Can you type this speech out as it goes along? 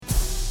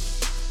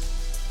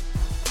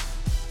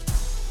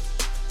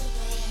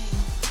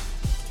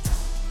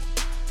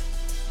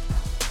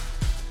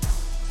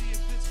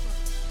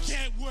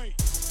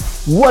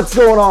What's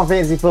going on,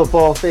 fantasy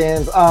football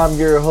fans? I'm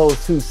your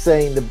host,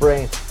 Huseyin the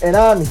Brain, and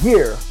I'm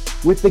here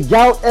with the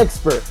gout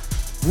expert,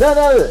 none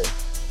other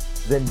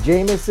than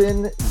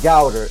Jamison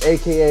Gouter,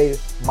 aka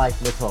Mike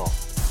Mital.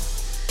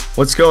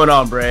 What's going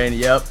on, Brain?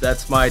 Yep,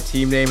 that's my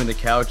team name in the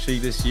Couch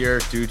League this year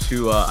due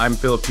to I'm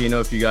Filipino,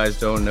 if you guys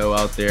don't know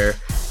out there,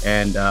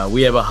 and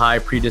we have a high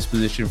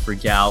predisposition for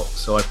gout,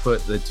 so I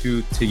put the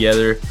two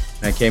together,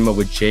 and I came up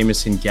with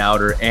Jamison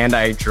Gouter, and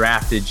I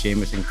drafted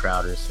Jamison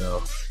Crowder,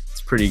 so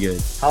it's pretty good.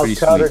 How's pretty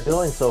Crowder sweet.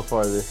 doing so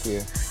far this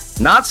year?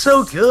 Not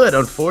so good,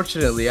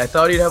 unfortunately. I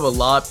thought he'd have a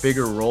lot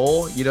bigger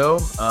role,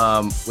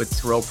 with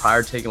Terrell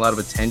Pryor taking a lot of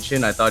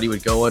attention. I thought he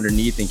would go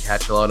underneath and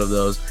catch a lot of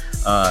those,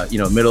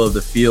 middle of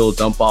the field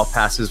dump off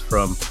passes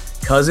from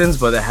Cousins,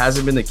 but that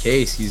hasn't been the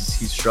case.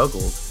 He's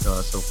struggled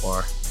so far.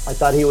 I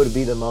thought he would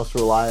be the most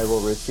reliable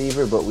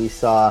receiver, but we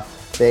saw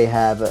they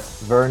have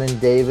Vernon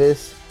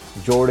Davis,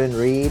 Jordan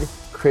Reed,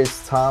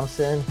 Chris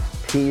Thompson,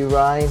 P.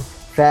 Ryan,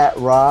 Fat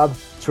Rob,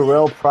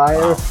 Terrell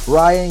Pryor,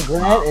 Ryan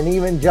Grant, and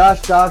even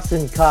Josh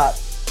Doxson caught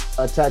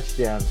a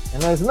touchdown.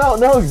 And there's no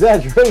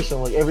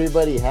exaggeration. Like,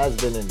 everybody has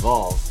been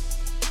involved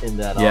in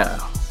that. Yeah.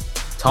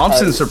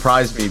 Thompson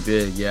surprised me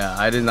big. Yeah,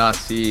 I did not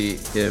see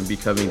him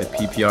becoming the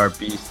PPR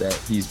beast that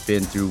he's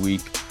been through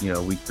week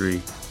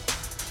 3.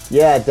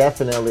 Yeah,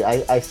 definitely.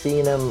 I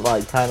seen him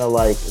kind of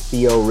like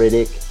Theo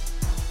Riddick,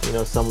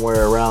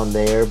 somewhere around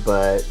there.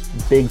 But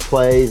big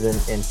plays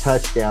and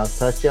touchdowns.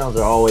 Touchdowns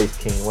are always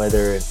king,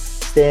 whether it's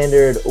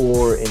standard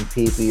or in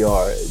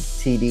PPR.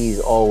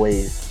 TDs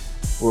always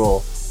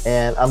rule.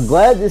 And I'm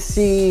glad to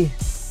see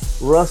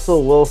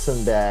Russell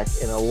Wilson back,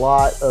 and a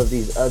lot of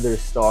these other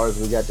stars.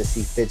 We got to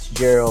see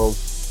Fitzgerald,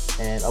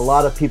 and a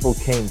lot of people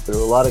came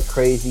through. A lot of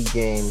crazy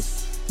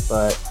games,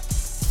 but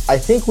I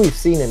think we've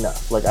seen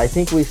enough. I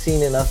think we've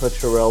seen enough of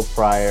Terrell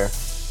Pryor,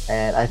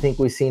 and I think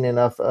we've seen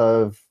enough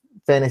of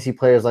fantasy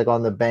players like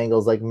on the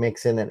Bengals, like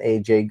Mixon and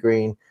AJ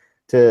Green,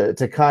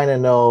 to kind of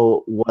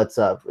know what's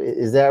up.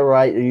 Is that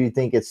right? Or do you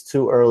think it's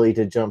too early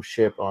to jump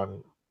ship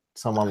on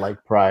someone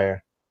like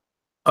Pryor?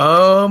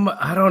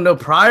 I don't know.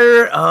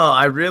 Pryor,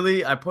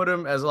 I put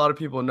him, as a lot of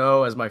people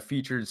know, as my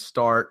featured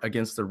start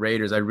against the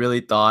Raiders. I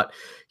really thought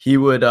he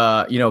would,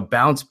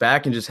 bounce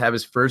back and just have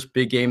his first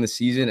big game of the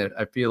season.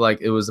 I feel like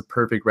it was the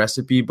perfect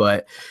recipe,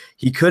 but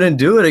he couldn't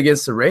do it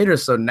against the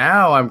Raiders. So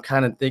now I'm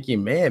kind of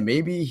thinking, man,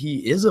 maybe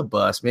he is a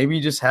bust. Maybe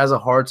he just has a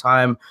hard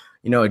time,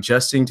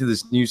 adjusting to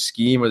this new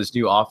scheme or this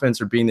new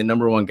offense or being the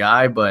number one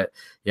guy. But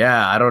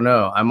yeah, I don't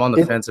know. I'm on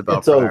the fence about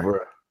it's Pryor.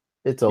 over.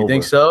 It's over. You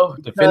think so?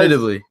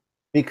 Definitively.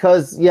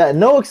 Because,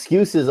 no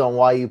excuses on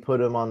why you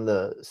put him on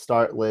the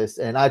start list.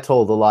 And I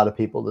told a lot of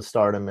people to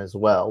start him as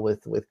well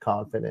with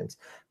confidence.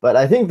 But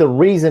I think the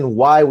reason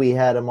why we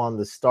had him on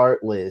the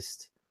start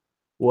list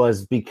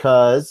was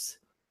because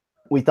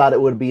we thought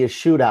it would be a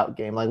shootout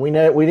game.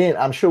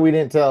 I'm sure we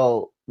didn't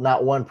tell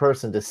not one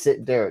person to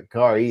sit Derek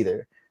Carr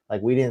either.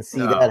 We didn't see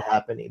that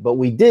happening. But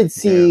we did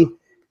see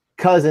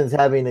Cousins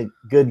having a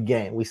good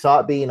game. We saw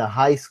it being a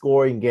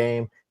high-scoring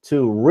game,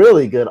 two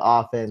really good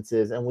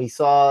offenses, and we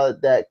saw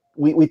that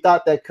we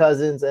thought that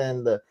Cousins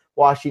and the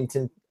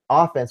Washington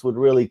offense would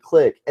really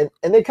click, and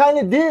they kind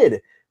of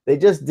did. They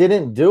just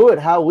didn't do it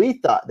how we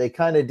thought. They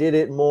kind of did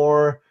it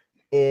more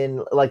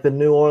in like the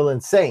New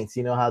Orleans Saints,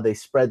 how they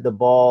spread the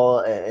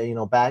ball,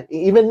 back.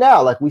 Even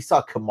now, we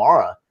saw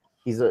Kamara.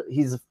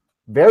 He's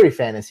very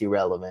fantasy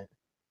relevant,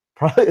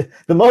 probably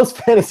the most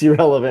fantasy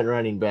relevant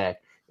running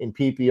back in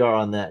PPR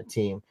on that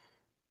team.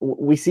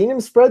 We seen him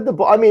spread the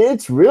ball. I mean,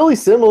 it's really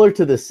similar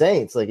to the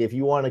Saints. If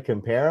you want to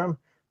compare them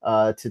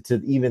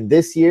to even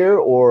this year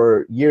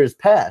or years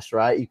past,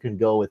 right? You can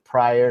go with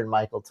Pryor and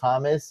Michael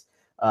Thomas,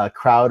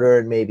 Crowder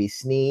and maybe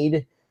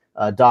Snead,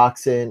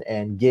 Doxson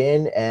and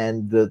Ginn,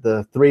 and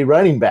the three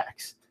running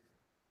backs.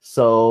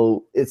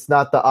 So it's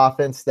not the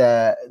offense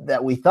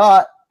that we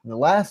thought in the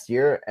last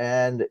year,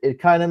 and it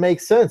kind of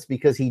makes sense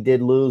because he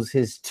did lose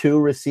his two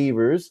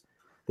receivers,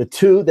 the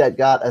two that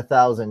got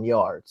 1,000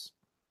 yards.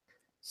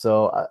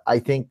 So I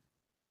think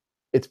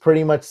it's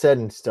pretty much set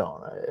in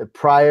stone.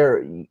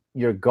 Pryor,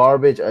 you're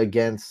garbage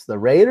against the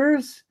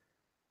Raiders.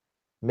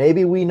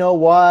 Maybe we know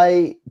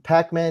why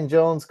Pac-Man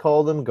Jones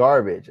called him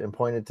garbage and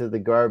pointed to the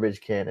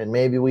garbage can. And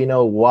maybe we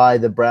know why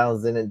the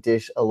Browns didn't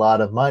dish a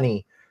lot of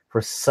money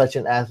for such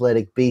an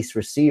athletic beast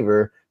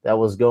receiver that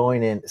was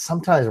going in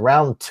sometimes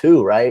round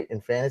 2, right,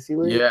 in fantasy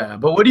league. Yeah,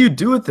 but what do you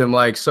do with him?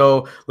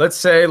 So let's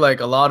say a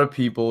lot of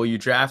people, you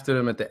drafted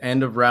him at the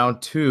end of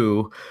round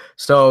 2,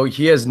 so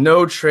he has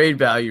no trade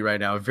value right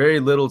now, very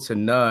little to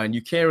none.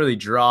 You can't really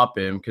drop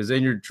him because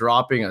then you're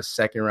dropping a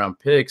second-round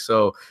pick.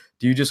 So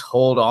do you just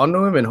hold on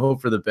to him and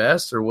hope for the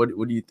best, or what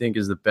do you think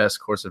is the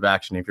best course of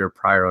action if you're a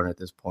Pryor owner at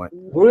this point?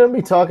 We're going to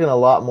be talking a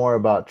lot more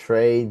about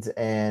trades,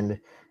 and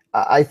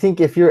I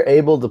think if you're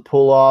able to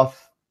pull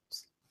off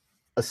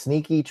a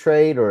sneaky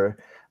trade, or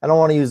I don't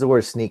want to use the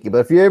word sneaky, but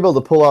if you're able to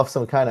pull off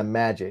some kind of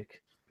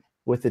magic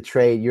with the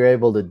trade, you're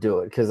able to do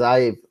it. Because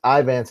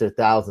I've answered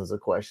thousands of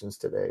questions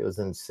today. It was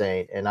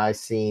insane. And I've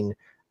seen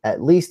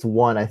at least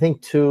one, I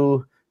think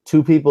two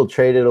people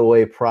traded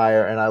away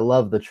Pryor, and I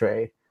love the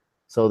trade.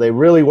 So they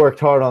really worked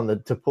hard on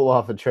to pull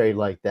off a trade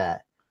like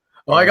that.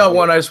 Oh, I got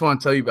one I just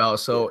want to tell you about.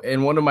 So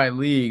in one of my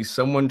leagues,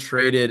 someone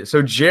traded.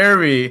 So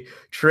Jeremy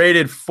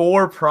traded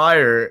 4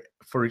 prior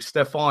for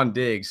Stephon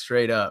Diggs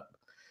straight up,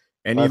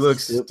 and he That's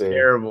looks stupid.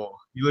 terrible.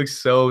 He looks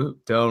so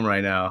dumb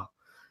right now.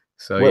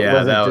 So What yeah,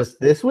 was it?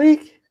 Just this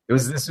week?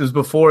 This was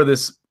before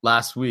this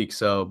last week.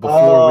 So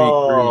before week 3.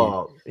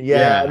 Oh,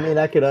 yeah. I Yeah, mean,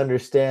 I could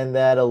understand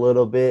that a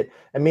little bit.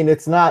 I mean,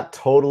 it's not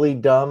totally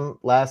dumb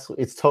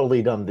it's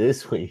totally dumb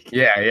this week,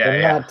 yeah, but yeah,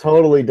 yeah, not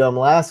totally dumb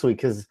last week.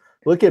 Because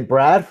look at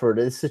Bradford.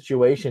 This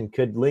situation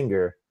could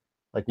linger.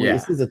 Like yeah.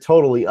 this is a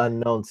totally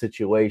unknown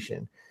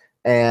situation,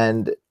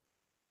 and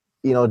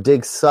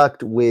Diggs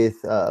sucked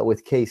with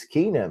Case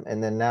Keenum,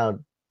 and then now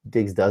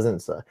Diggs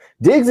doesn't suck.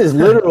 Diggs is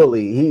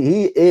literally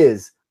he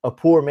is a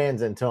poor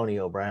man's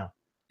Antonio Brown.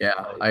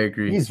 Yeah, I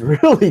agree. He's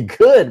really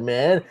good,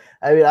 man.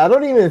 I mean, I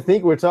don't even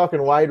think we're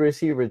talking wide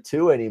receiver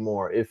 2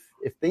 anymore. If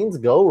things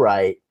go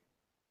right,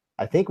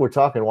 I think we're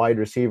talking wide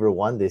receiver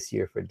 1 this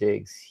year for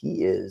Diggs.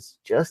 He is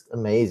just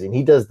amazing.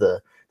 He does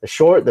the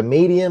short, the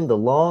medium, the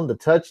long, the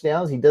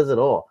touchdowns. He does it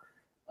all.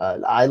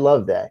 I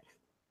love that.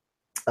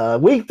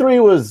 Week 3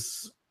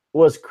 was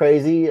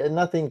crazy, and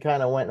nothing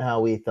kind of went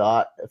how we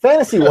thought.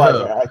 Fantasy-wise,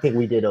 I think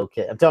we did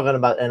okay. I'm talking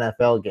about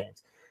NFL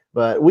games.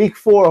 But week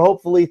 4,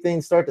 hopefully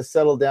things start to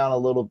settle down a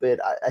little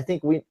bit. I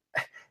think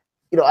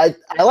I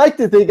like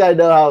to think I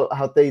know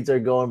how things are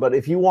going, but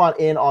if you want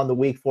in on the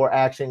week 4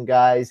 action,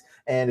 guys,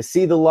 and to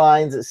see the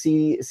lines,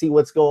 see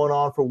what's going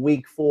on for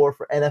week 4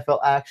 for NFL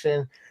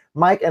action,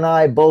 Mike and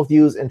I both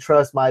use and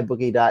trust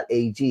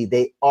mybookie.ag.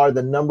 They are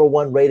the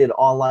 #1 rated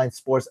online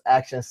sports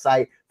action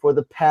site for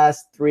the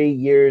past 3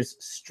 years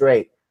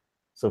straight.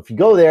 So if you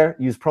go there,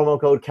 use promo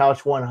code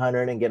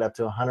COUCH100 and get up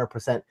to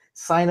 100%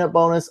 sign-up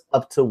bonus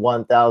up to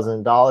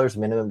 $1,000.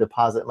 Minimum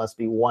deposit must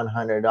be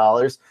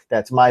 $100.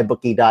 That's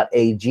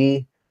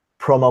mybookie.ag,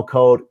 promo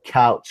code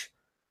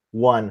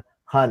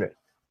COUCH100.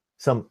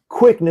 Some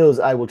quick news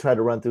I will try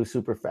to run through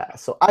super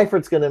fast. So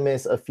Eifert's going to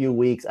miss a few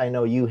weeks. I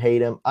know you hate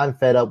him. I'm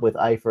fed up with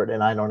Eifert,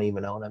 and I don't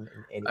even own him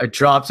in any. I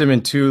dropped him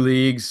in 2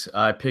 leagues.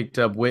 I picked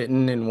up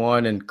Witten in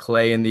one and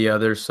Clay in the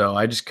other. So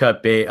I just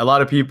cut bait. A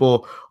lot of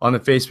people on the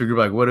Facebook group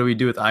like, what do we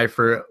do with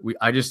Eifert?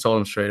 I just told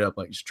him straight up,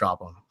 like, just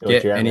drop him.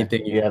 Get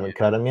anything you haven't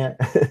cut him yet?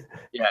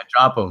 Yeah,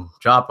 drop him.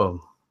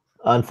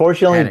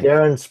 Unfortunately,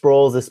 Darren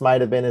Sproles, this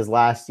might have been his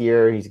last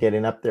year. He's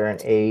getting up there in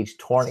age,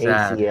 torn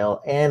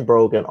ACL and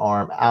broken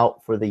arm,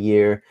 out for the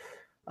year.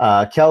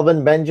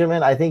 Kelvin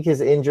Benjamin, I think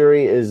his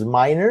injury is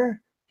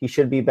minor. He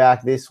should be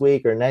back this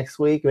week or next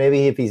week.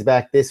 Maybe if he's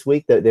back this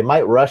week, they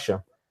might rush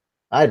him.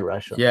 I'd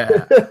rush him. Yeah.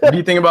 What do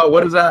you think about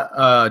what is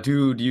that?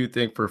 Do you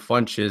think for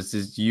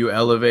Funches, do you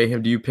elevate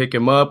him? Do you pick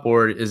him up,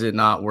 or is it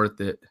not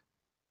worth it?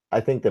 I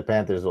think the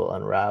Panthers will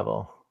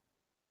unravel.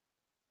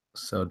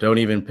 So don't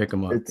even pick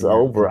him up. It's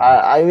over.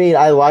 I mean,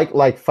 I like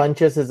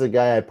Funches is a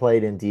guy I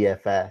played in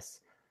DFS,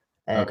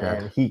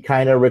 and he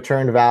kind of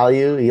returned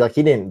value.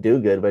 He didn't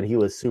do good, but he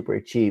was super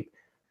cheap.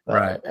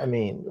 Right. I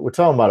mean, we're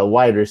talking about a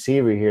wide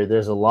receiver here.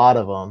 There's a lot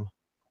of them.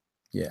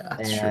 Yeah,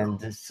 that's and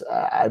true.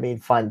 I mean,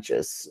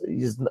 Funches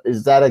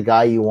is that a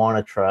guy you want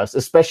to trust,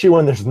 especially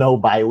when there's no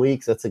bye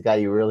weeks? That's a guy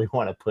you really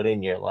want to put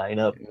in your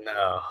lineup.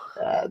 No,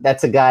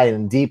 that's a guy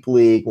in deep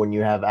league when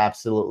you have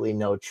absolutely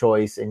no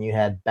choice and you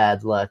had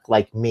bad luck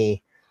like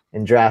me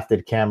and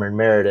drafted Cameron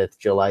Meredith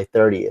July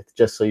 30th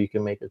just so you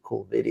can make a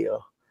cool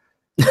video.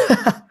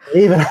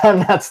 Even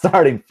I'm not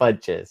starting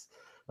Funches.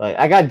 Like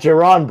I got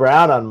Jerron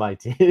Brown on my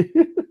team.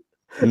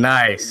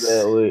 Nice.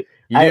 You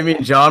didn't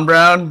mean John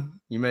Brown?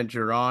 You meant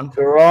Jerron?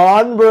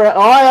 Jerron Brown.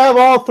 Oh, I have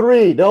all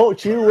 3.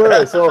 Don't you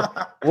worry. So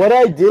what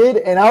I did,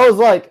 and I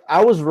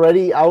was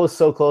ready. I was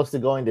so close to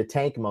going to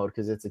tank mode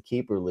because it's a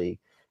keeper league.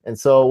 And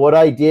so what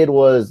I did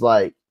was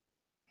just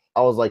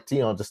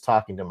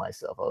talking to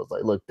myself. I was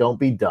like, look, don't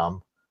be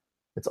dumb.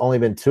 It's only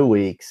been 2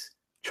 weeks.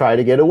 Try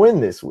to get a win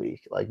this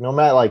week. Like no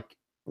matter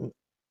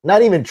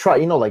not even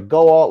try,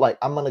 go all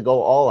I'm gonna go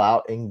all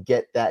out and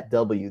get that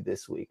W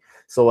this week.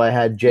 So I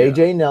had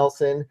JJ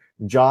Nelson,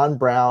 John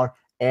Brown,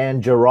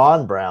 and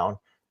Jerron Brown.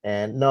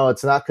 And no,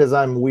 it's not because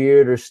I'm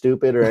weird or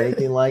stupid or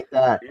anything like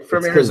that. You're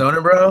from Arizona,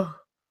 bro?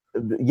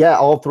 Yeah,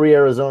 all 3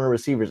 Arizona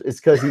receivers. It's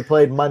because he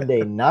played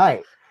Monday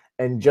night.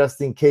 And just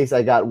in case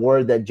I got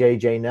word that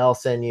JJ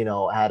Nelson,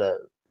 had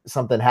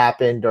something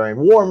happen during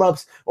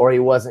warmups or he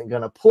wasn't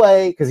going to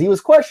play because he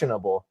was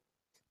questionable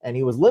and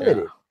he was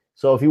limited. Yeah.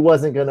 So if he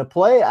wasn't going to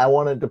play, I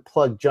wanted to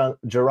plug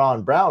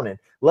Jerron Brown in.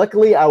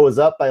 Luckily, I was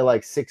up by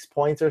 6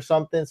 points or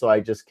something, so I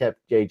just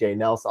kept JJ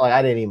Nelson.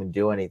 I didn't even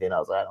do anything. I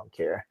was like, I don't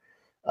care.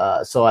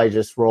 So I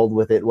just rolled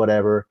with it,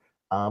 whatever.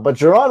 But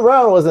Jerron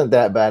Brown wasn't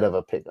that bad of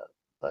a pickup.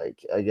 I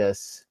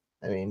guess,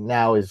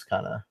 now is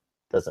kind of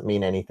doesn't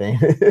mean anything.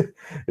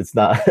 It's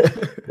not,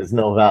 there's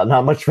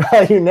not much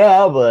value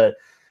now, but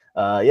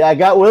I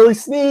got Willie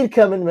Snead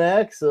coming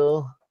back,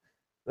 so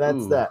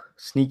that's that.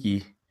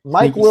 Sneaky.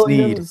 Mike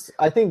Williams, Snead.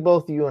 I think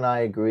both you and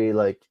I agree,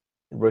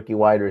 rookie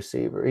wide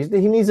receiver. He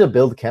needs to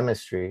build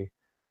chemistry.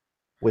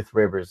 with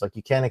Rivers. Like,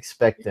 you can't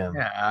expect him.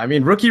 Yeah, I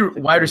mean, rookie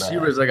wide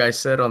receivers, like I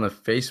said on the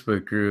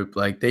Facebook group,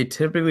 like they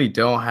typically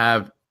don't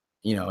have,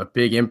 a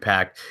big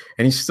impact.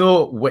 And he's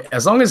still,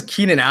 as long as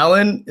Keenan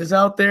Allen is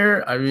out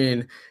there, I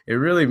mean, it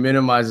really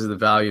minimizes the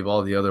value of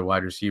all the other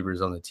wide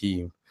receivers on the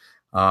team.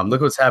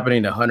 Look what's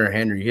happening to Hunter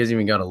Henry. He hasn't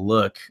even got a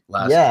look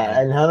last week.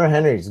 And Hunter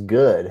Henry's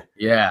good.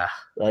 Yeah.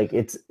 Like,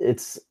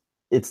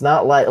 it's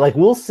not like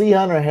we'll see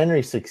Hunter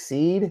Henry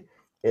succeed.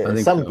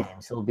 In some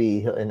games he'll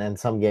be, and in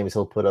some games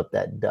he'll put up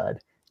that dud.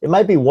 It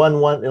might be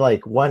one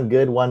like one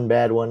good, one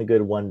bad, one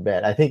good, one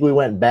bad. I think we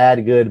went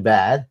bad, good,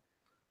 bad.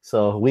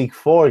 So week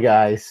 4,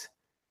 guys,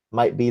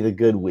 might be the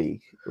good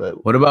week.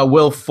 But what about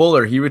Will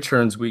Fuller? He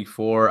returns week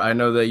 4. I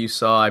know that you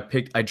saw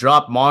I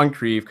dropped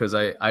Moncrief because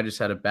I just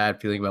had a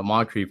bad feeling about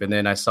Moncrief, and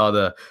then I saw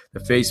the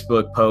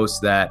Facebook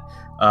post that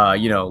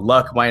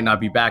Luck might not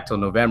be back till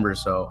November,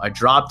 so I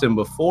dropped him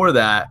before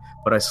that.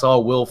 But I saw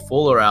Will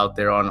Fuller out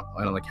there on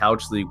the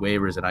Couch League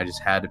waivers, and I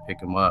just had to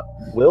pick him up.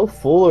 Will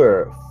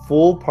Fuller,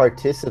 full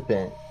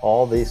participant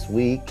all this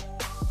week.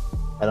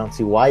 I don't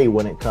see why he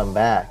wouldn't come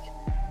back.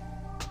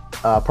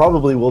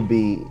 Probably will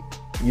be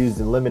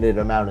used in limited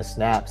amount of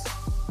snaps.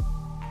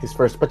 His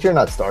first, but you're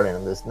not starting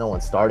him. No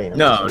one's starting him.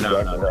 No.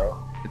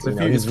 It's for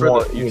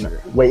the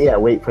future.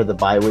 Wait for the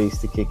bye weeks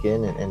to kick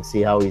in and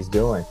see how he's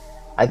doing.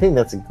 I think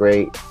that's a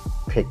great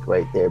pick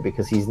right there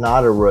because he's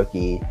not a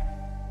rookie.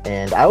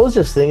 And I was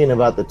just thinking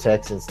about the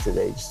Texans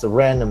today, just a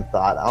random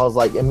thought. I was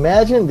like,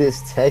 imagine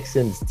this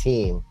Texans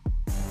team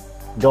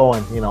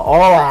going,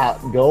 all out,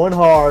 going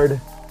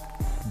hard,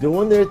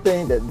 doing their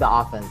thing. The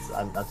offense,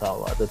 I'm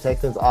talking about the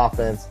Texans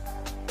offense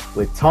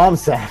with Tom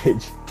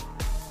Savage.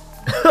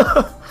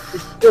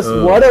 It's just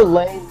what a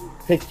lame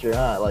picture,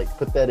 huh? Like,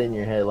 put that in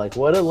your head. Like,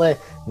 what a lame.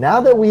 Now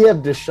that we have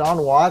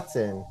Deshaun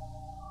Watson,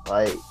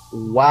 like,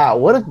 wow,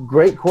 what a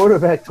great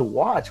quarterback to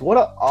watch. What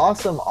an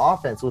awesome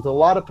offense with a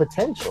lot of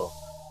potential.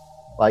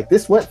 Like,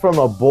 this went from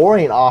a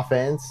boring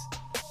offense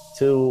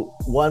to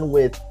one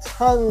with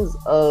tons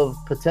of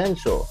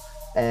potential.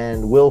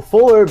 And Will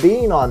Fuller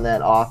being on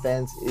that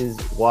offense is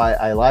why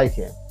I like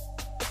him.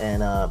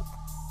 And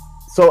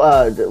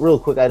so real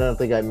quick, I don't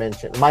think I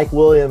mentioned Mike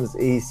Williams.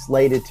 He's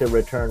slated to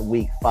return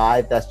week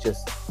 5. That's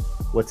just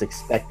what's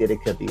expected.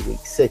 It could be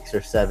week 6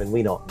 or 7.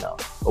 We don't know.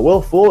 But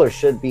Will Fuller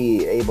should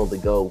be able to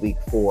go week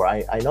 4.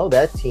 I know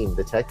that team,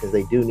 the Texans,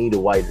 they do need a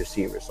wide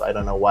receiver. So I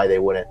don't know why they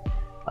wouldn't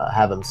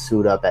have him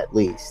suit up at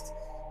least.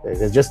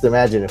 Because just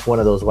imagine if one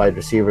of those wide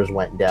receivers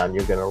went down,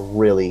 you're going to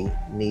really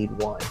need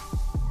one.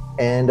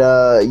 And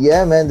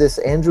man, this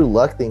Andrew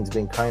Luck thing's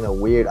been kind of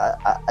weird.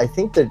 I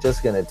think they're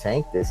just going to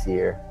tank this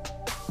year.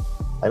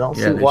 I don't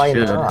see why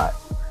not.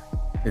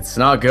 It's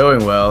not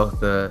going well.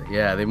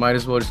 They might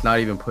as well just not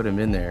even put him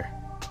in there.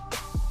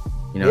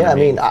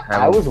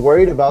 I was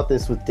worried about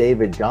this with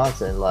David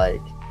Johnson.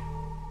 Like,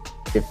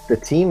 if the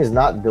team is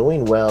not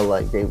doing well,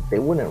 like they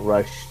wouldn't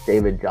rush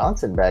David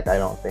Johnson back, I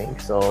don't think.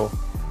 So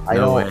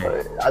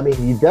I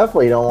mean, you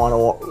definitely don't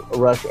want to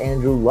rush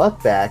Andrew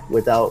Luck back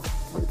without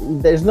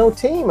there's no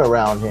team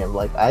around him.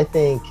 Like, I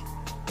think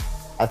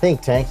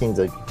tanking's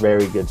a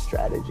very good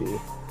strategy.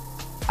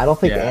 I don't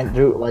think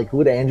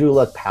would Andrew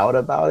Luck pout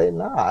about it?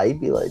 Nah,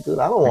 he'd be like, dude,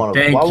 I don't want to.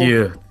 Thank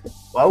you.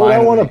 Why would I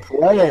want to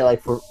play?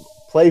 Like,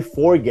 play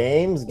 4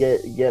 games,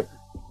 get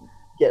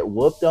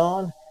whooped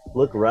on,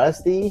 look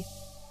rusty.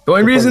 The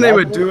only reason they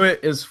would do it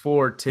is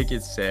for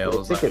ticket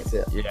sales.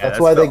 Yeah, that's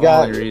why they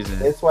got.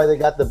 That's why they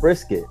got the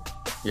brisket.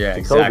 Yeah,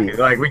 exactly.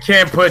 Like, we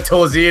can't put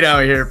Tolzien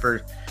out here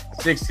for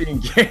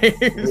 16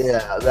 games.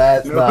 Yeah,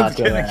 that's not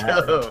gonna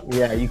happen.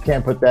 Yeah, you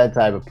can't put that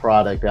type of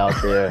product out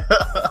there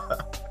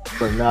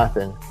for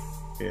nothing.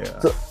 Yeah.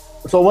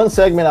 So one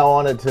segment I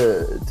wanted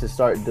to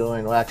start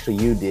doing. Well, actually,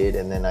 you did,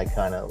 and then I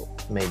kind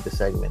of made the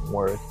segment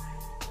work.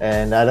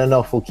 And I don't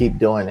know if we'll keep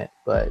doing it,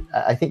 but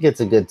I think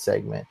it's a good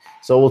segment.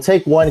 So we'll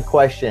take one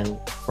question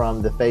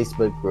from the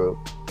Facebook group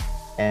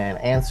and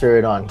answer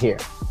it on here.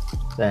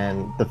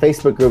 And the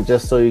Facebook group,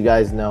 just so you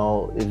guys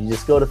know, if you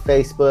just go to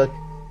Facebook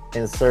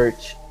and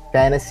search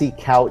Fantasy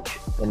Couch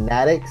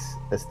Fanatics,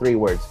 that's 3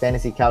 words,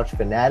 Fantasy Couch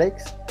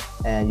Fanatics,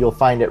 and you'll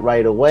find it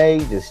right away.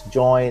 Just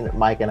join.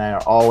 Mike and I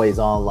are always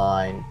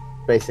online,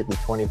 basically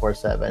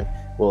 24/7.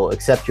 We'll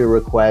accept your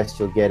request.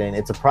 You'll get in.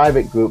 It's a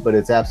private group, but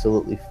it's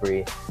absolutely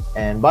free.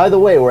 And by the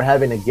way, we're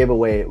having a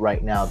giveaway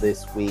right now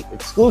this week,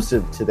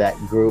 exclusive to that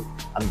group.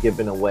 I'm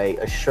giving away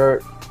a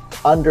shirt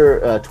under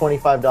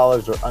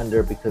 $25 or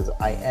under because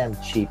I am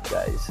cheap,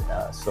 guys.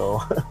 So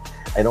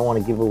I don't want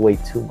to give away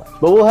too much.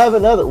 But we'll have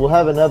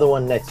another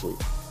one next week.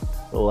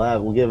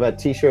 We'll give out a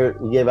t-shirt.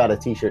 We gave out a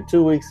t-shirt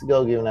 2 weeks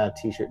ago, giving out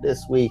a t-shirt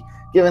this week,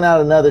 giving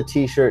out another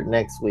t-shirt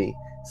next week.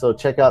 So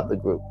check out the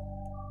group.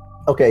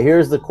 Okay,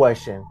 here's the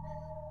question.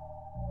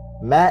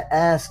 Matt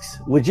asks,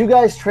 would you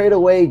guys trade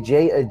away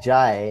Jay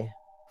Ajayi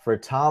for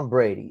Tom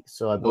Brady?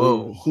 So I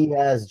believe he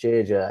has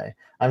Jay Ajayi.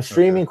 I'm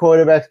streaming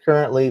quarterbacks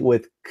currently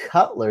with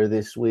Cutler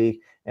this week,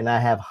 and I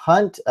have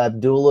Hunt,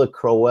 Abdullah,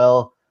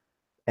 Crowell,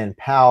 and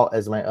Powell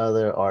as my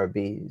other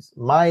RBs.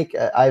 Mike,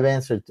 I've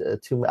answered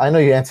I know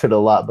you answered a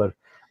lot, but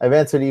I've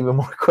answered even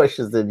more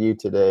questions than you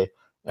today.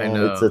 I And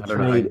it's know. a I don't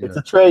know how you trade. do It's a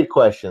it. trade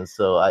question,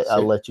 so I'll So,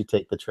 let you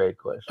take the trade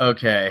question.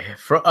 okay.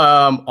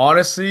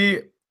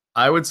 Honestly,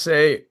 I would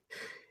say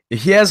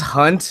he has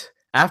Hunt.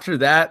 After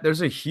that,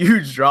 there's a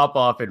huge drop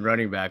off in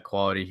running back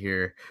quality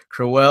here.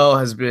 Crowell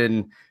has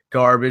been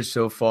garbage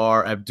so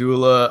far.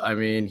 Abdullah, I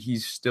mean,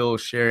 he's still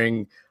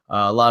sharing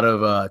a lot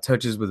of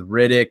touches with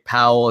Riddick.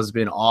 Powell has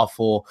been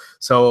awful.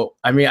 So,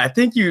 I mean, I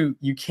think you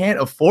can't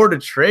afford to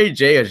trade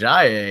Jay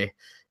Ajayi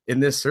in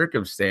this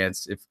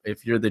circumstance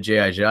if you're the Jay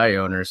Ajayi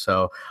owner.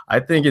 So, I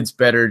think it's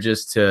better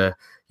just to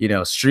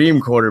stream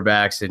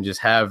quarterbacks and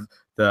just have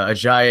the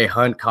Ajayi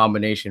Hunt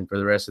combination for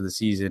the rest of the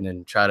season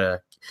and try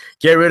to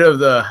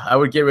I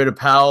would get rid of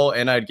Powell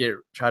and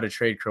try to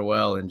trade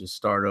Crowell and just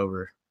start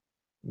over.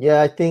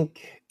 Yeah, I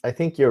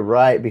think you're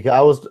right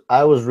because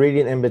I was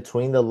reading in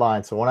between the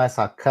lines. So when I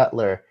saw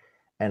Cutler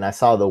and I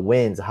saw the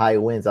wins, high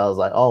wins, I was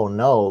like, oh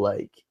no,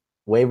 like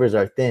waivers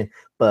are thin.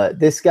 But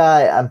this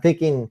guy, I'm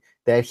thinking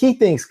that he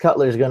thinks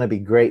Cutler is going to be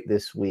great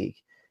this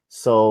week.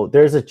 So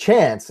there's a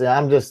chance.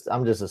 This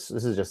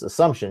is just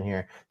assumption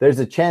here. There's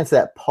a chance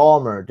that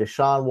Palmer,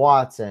 Deshaun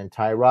Watson,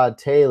 Tyrod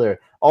Taylor,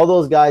 all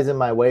those guys in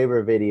my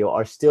waiver video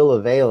are still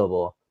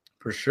available.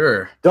 For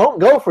sure. Don't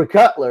go for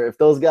Cutler if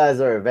those guys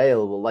are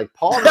available. Like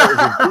Palmer is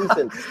a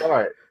decent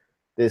start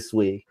this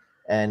week,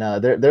 and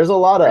there's a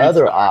lot of Great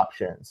other start.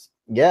 options.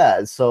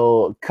 Yeah,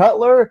 so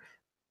Cutler,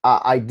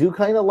 I do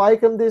kind of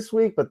like him this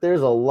week, but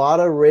there's a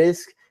lot of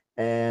risk,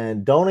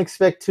 and don't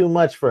expect too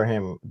much for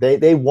him.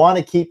 They want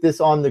to keep this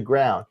on the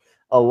ground.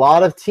 A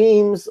lot of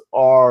teams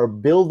are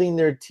building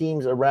their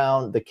teams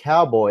around the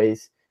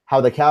Cowboys. How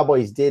the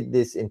Cowboys did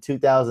this in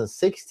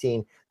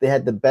 2016, they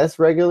had the best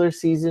regular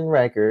season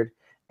record.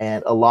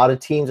 And a lot of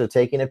teams are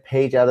taking a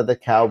page out of the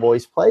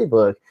Cowboys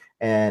playbook.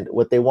 And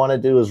what they want to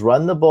do is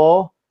run the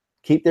ball,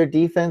 keep their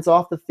defense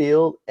off the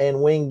field,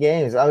 and win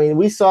games. I mean,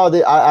 we saw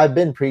that. I've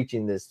been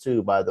preaching this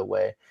too, by the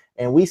way.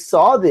 And we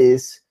saw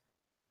this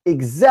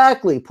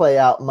exactly play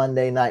out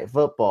Monday Night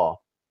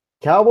Football.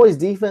 Cowboys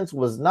defense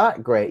was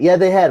not great. Yeah,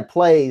 they had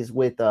plays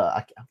with,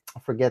 I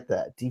forget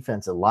that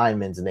defensive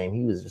lineman's name.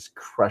 He was just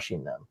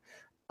crushing them.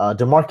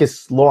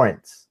 DeMarcus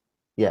Lawrence.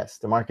 Yes,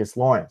 DeMarcus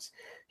Lawrence.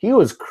 He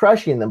was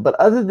crushing them. But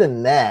other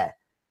than that,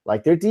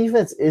 like their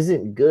defense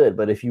isn't good.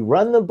 But if you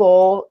run the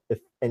ball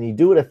and you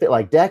do it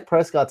like Dak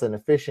Prescott's an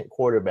efficient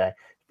quarterback.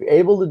 If you're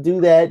able to do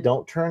that,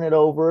 don't turn it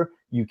over.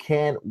 You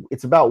can.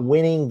 It's about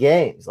winning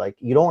games. Like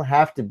you don't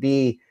have to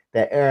be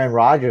that Aaron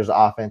Rodgers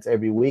offense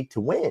every week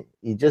to win.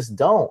 You just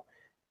don't.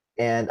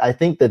 And I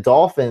think the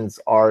Dolphins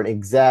are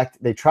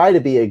they try to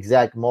be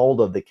exact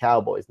mold of the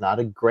Cowboys. Not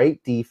a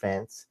great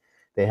defense.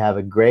 They have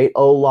a great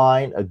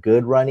O-line, a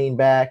good running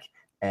back.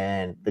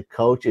 And the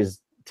coach is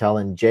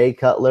telling Jay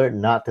Cutler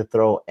not to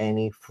throw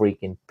any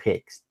freaking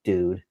picks,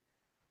 dude.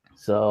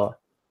 So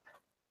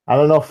I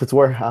don't know if it's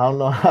working. I don't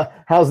know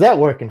how's that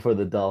working for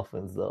the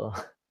Dolphins though.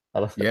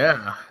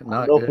 Yeah,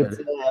 not I good.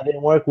 It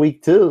didn't work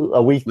week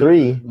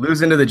 3.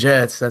 Losing to the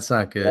Jets, that's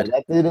not good. Yeah,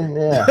 that didn't.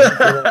 Yeah,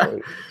 that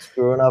didn't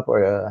screwing up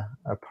our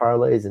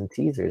parlays and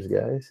teasers,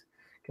 guys.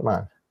 Come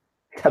on,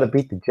 gotta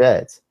beat the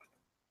Jets.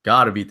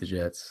 Gotta beat the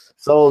Jets.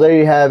 So there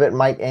you have it.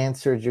 Mike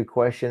answered your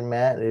question,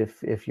 Matt.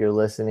 If you're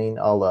listening,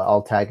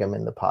 I'll tag him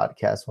in the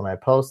podcast when I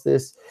post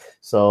this.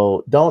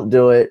 So don't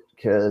do it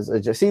because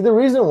the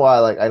reason why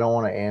I don't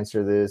want to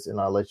answer this and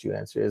I'll let you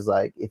answer is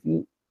if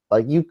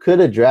you could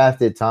have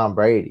drafted Tom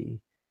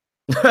Brady.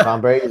 Tom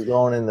Brady's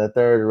going in the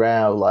third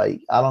round.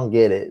 I don't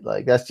get it.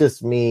 That's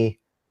just me.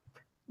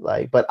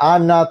 But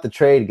I'm not the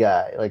trade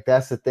guy.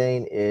 That's the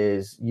thing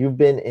is you've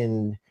been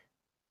in.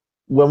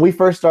 When we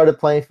first started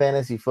playing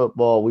fantasy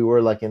football, we were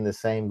in the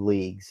same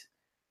leagues,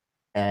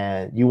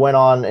 and you went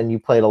on and you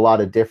played a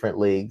lot of different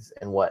leagues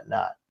and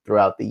whatnot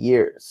throughout the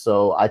years.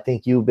 So I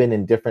think you've been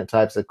in different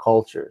types of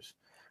cultures.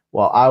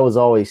 While I was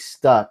always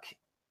stuck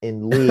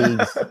in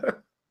leagues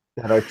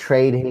that are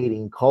trade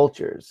hating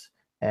cultures.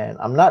 And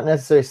I'm not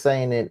necessarily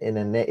saying it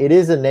it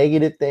is a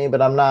negative thing,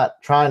 but I'm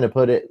not trying to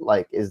put it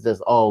is this,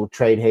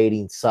 trade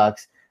hating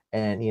sucks.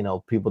 And,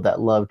 people that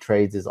love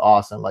trades is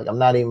awesome. I'm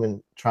not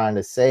even trying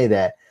to say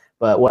that.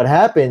 But what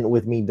happened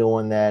with me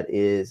doing that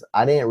is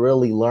I didn't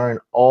really learn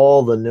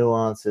all the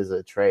nuances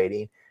of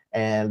trading.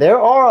 And there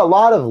are a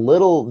lot of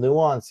little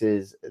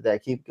nuances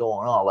that keep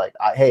going on.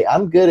 Hey,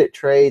 I'm good at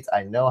trades.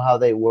 I know how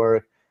they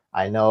work.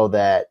 I know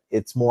that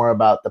it's more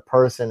about the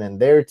person and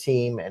their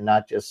team and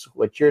not just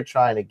what you're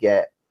trying to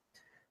get.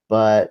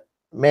 But,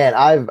 man,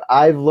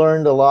 I've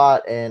learned a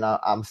lot, and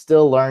I'm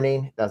still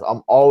learning.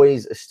 I'm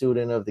always a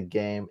student of the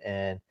game.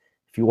 And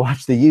if you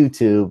watch the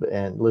YouTube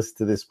and listen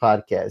to this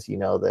podcast, you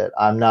know that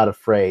I'm not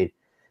afraid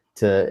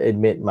to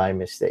admit my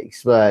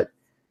mistakes. But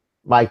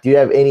Mike, do you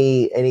have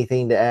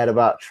anything to add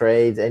about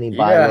trades? Any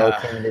buy low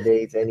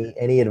candidates?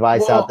 Any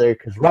advice out there?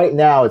 Because right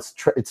now it's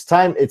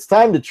time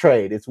to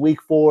trade. It's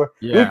week 4.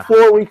 Yeah. Week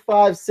 4, week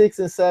 5, 6,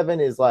 and 7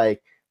 is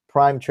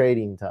prime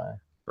trading time.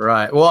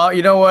 Right. Well,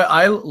 you know what?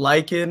 I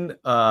liken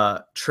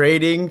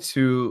trading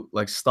to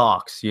like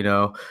stocks,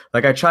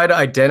 Like I try to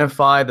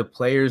identify the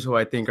players who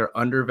I think are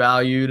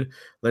undervalued.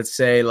 Let's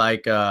say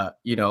like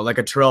like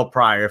a Terrell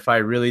Pryor. If I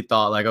really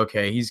thought like,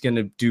 okay, he's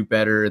gonna do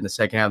better in the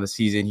second half of the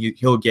season,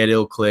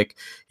 he'll click.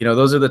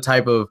 Those are the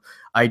type of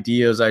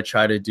ideas I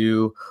try to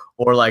do,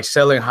 or like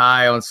selling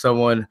high on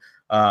someone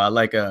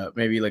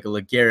maybe like a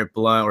LeGarrette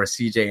Blount or a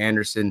CJ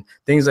Anderson,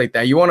 things like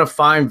that. You want to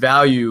find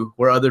value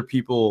where other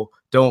people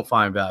don't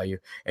find value.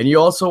 And you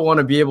also want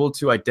to be able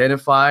to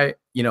identify,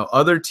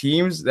 other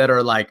teams that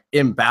are like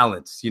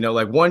imbalanced.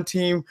 Like one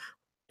team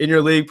in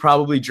your league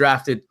probably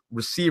drafted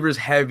receivers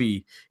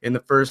heavy in the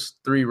first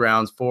 3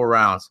 rounds, 4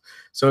 rounds.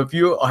 So if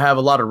you have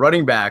a lot of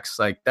running backs,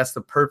 like that's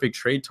the perfect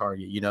trade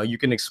target. You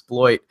can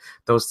exploit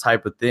those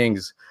type of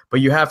things, but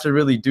you have to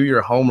really do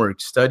your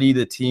homework, study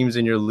the teams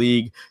in your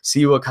league,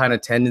 see what kind of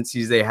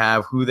tendencies they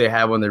have, who they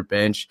have on their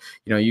bench.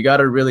 You got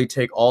to really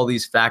take all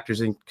these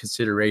factors in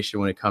consideration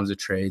when it comes to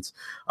trades.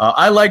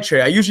 I like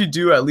trade. I usually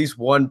do at least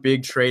one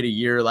big trade a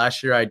year.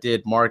 Last year I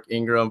did Mark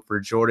Ingram for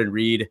Jordan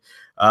Reed.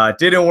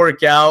 Didn't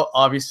work out,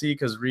 obviously,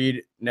 because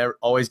Reed never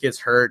always gets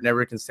hurt,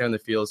 never can stay on the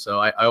field. So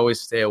I always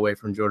stay away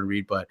from Jordan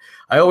Reed. But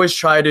I always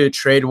try to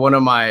trade one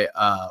of my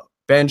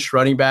bench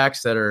running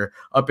backs that are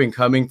up and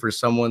coming for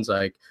someone's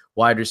like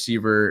wide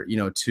receiver,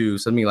 2,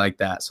 something like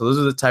that. So those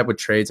are the type of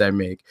trades I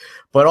make.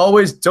 But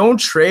always don't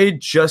trade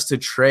just to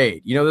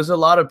trade. There's a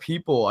lot of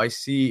people I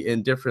see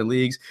in different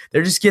leagues.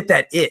 They just get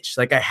that itch,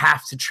 like I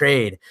have to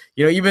trade,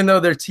 even though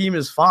their team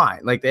is fine.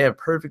 Like they have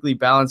perfectly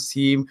balanced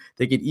team.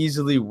 They could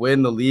easily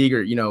win the league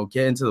or,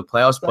 get into the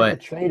playoffs. It's like a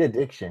trade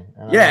addiction.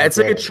 Yeah, it's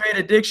like a trade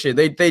addiction.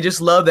 They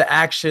just love the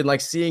action,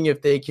 like seeing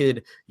if they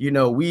could,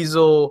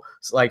 weasel,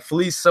 like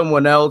fleece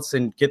someone else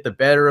and get the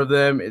better of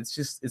them.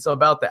 It's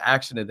about the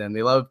action of them.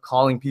 They love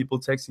calling people,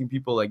 texting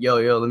people like, yo,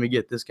 let me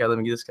get this guy, let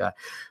me get this guy.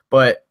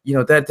 But,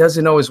 that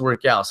doesn't always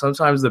work out.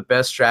 Sometimes the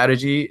best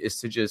strategy is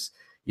to just,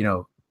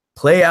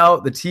 play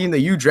out the team that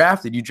you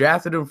drafted. You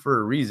drafted them for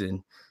a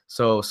reason.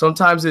 So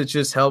sometimes it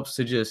just helps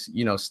to just,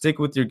 stick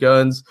with your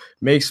guns,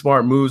 make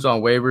smart moves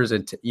on waivers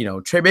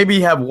and, trade. Maybe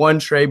you have one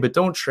trade, but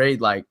don't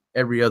trade like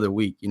every other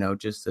week,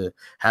 just to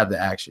have the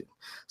action.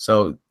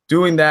 So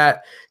doing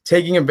that,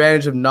 taking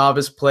advantage of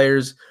novice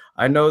players.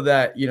 I know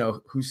that,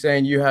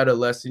 Huseyin, you had a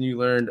lesson you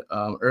learned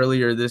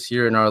earlier this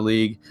year in our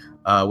league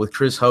with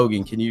Chris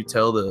Hogan. Can you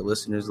tell the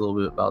listeners a little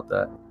bit about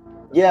that?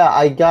 Yeah,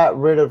 I got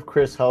rid of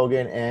Chris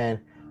Hogan, and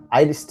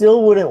I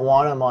still wouldn't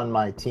want him on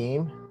my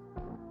team.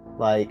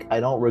 Like, I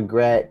don't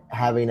regret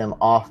having him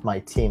off my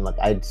team. Like,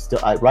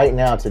 right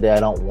now, today, I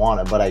don't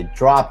want him, but I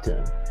dropped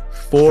him.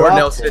 For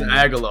Nelson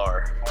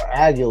Aguilar.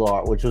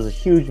 Which was a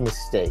huge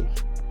mistake.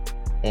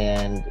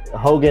 And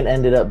Hogan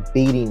ended up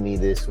beating me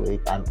this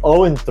week. I'm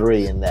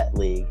 0-3 in that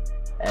league.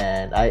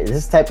 And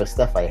this type of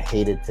stuff I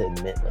hated to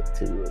admit like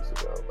 2 years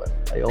ago.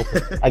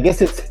 But I guess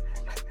it's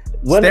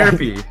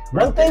therapy.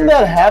 One thing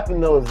that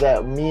happened though is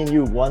that me and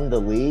you won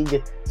the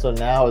league. So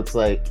now it's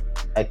like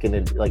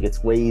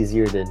it's way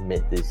easier to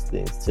admit these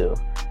things too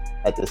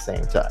at the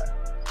same time.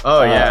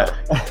 Oh yeah,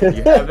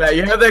 you have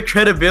that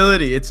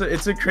credibility. It's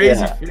a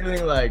crazy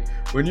feeling, like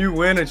when you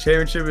win a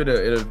championship in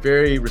a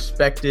very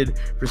respected,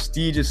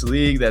 prestigious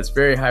league that's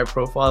very high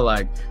profile.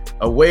 Like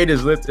a weight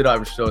is lifted off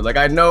your shoulder. Like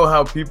I know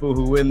how people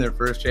who win their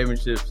first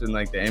championships in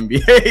like the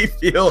NBA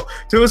feel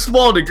to a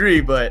small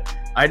degree, but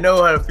I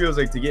know how it feels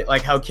like to get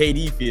like how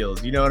KD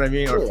feels. You know what I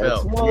mean? Or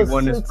felt when he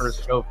won his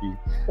first trophy.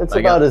 It's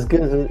like about as good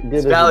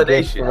as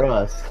validation for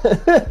us.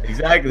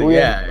 Exactly.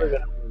 Yeah. We're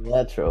gonna win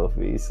that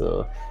trophy,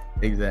 so.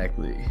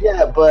 Exactly.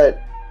 Yeah,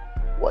 but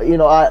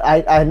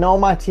I know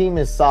my team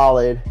is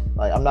solid.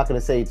 Like I'm not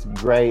gonna say it's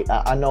great.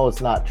 I know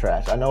it's not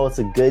trash. I know it's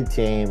a good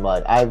team.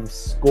 Like I've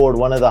scored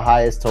one of the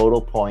highest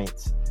total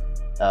points,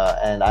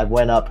 and I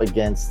went up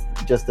against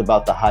just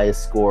about the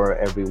highest scorer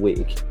every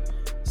week.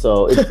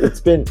 So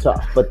it's been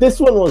tough. But this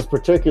one was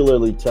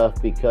particularly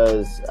tough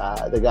because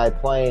the guy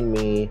playing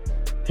me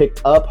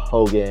picked up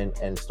Hogan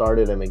and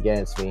started him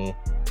against me,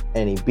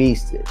 and he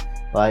beasted.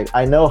 Like,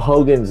 I know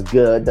Hogan's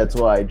good. That's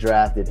why I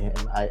drafted him.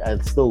 I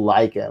still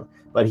like him.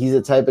 But he's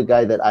the type of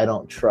guy that I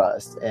don't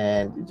trust.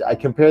 And I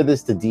compare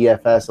this to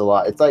DFS a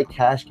lot. It's like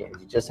cash games.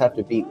 You just have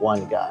to beat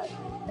one guy.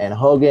 And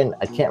Hogan,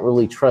 I can't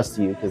really trust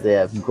you because they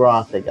have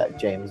Gronk. They got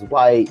James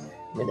White.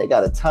 I mean, they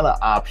got a ton of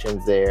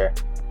options there.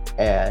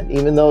 And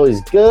even though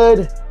he's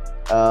good,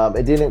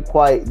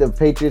 the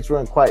Patriots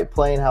weren't quite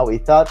playing how we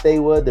thought they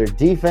would. Their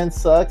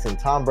defense sucks, and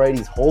Tom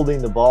Brady's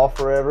holding the ball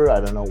forever. I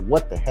don't know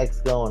what the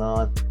heck's going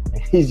on.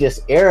 He's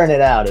just airing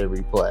it out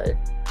every play.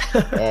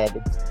 And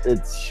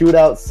it's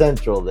shootout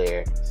central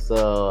there.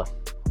 So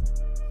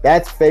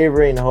that's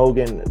favoring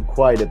Hogan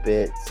quite a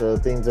bit. So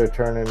things are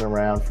turning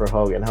around for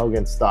Hogan.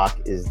 Hogan's stock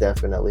is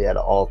definitely at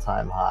an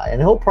all-time high.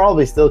 And he'll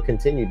probably still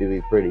continue to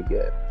be pretty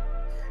good.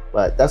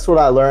 But that's what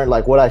I learned.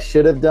 Like, what I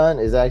should have done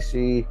is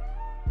actually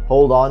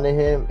hold on to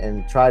him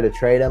and try to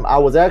trade him.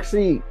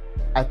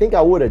 I think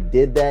I would have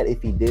did that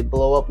if he did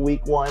blow up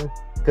week 1,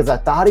 because I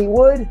thought he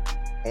would.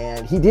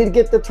 And he did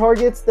get the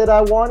targets that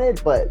I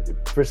wanted,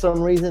 but for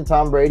some reason,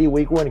 Tom Brady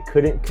week 1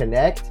 couldn't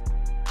connect.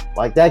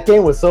 Like, that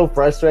game was so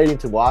frustrating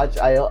to watch.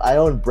 I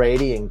own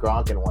Brady and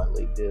Gronk in one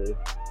league, dude.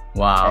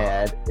 Wow.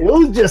 And it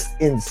was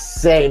just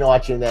insane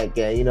watching that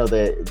game. You know,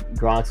 the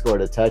Gronk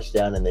scored a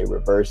touchdown and they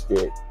reversed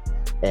it.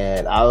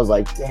 And I was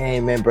like,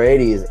 dang, man,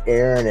 Brady is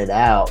airing it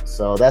out.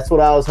 So that's what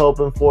I was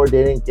hoping for.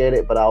 Didn't get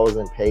it, but I was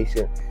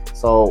impatient.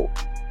 So,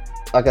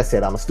 like I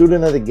said, I'm a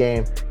student of the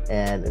game.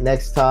 And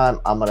next time,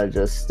 I'm going to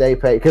just stay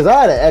paid. Because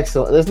I had an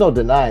excellent – there's no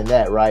denying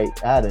that, right?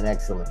 I had an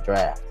excellent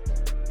draft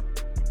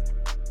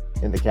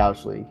in the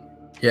Couch League.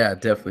 Yeah,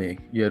 definitely.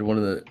 You had one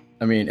of the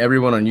 – I mean,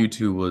 everyone on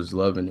YouTube was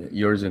loving it.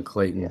 Yours and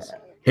Clayton's.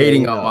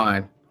 Hating on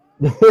mine.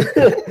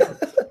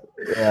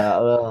 Yeah,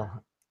 well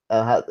 –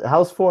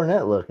 how's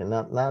Fournette looking?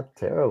 Not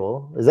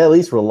terrible. Is that at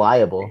least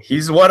reliable?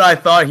 He's what I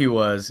thought he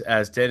was,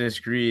 as Dennis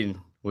Green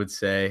would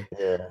say.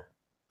 Yeah.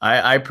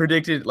 I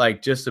predicted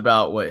like just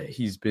about what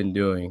he's been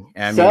doing.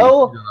 I mean,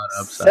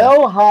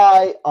 sell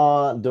high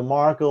on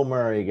DeMarco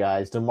Murray,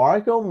 guys.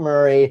 DeMarco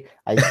Murray,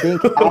 I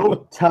think,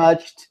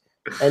 out-touched.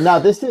 And now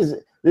this is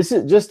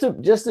just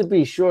to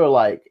be sure,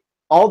 like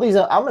all these.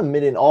 I'm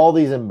admitting all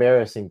these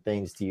embarrassing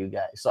things to you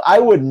guys. So I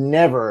would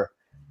never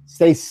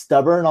stay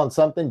stubborn on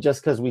something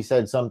just because we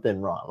said something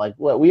wrong. Like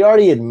what we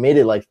already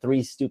admitted, like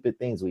 3 stupid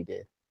things we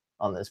did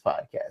on this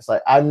podcast.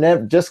 Like I've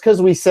never, just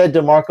because we said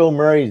DeMarco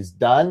Murray's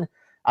done,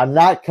 I'm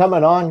not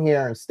coming on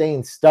here and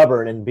staying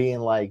stubborn and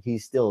being like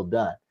he's still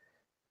done.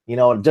 You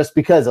know, just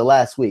because of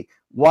last week.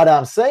 What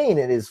I'm saying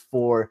it is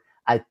for,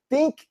 I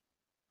think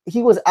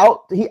he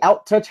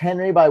out-touched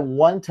Henry by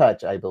 1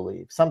 touch, I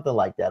believe, something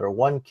like that, or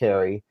 1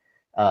 carry.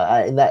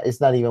 And that it's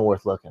not even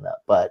worth looking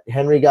up. But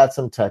Henry got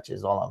some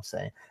touches, all I'm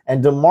saying.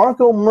 And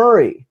DeMarco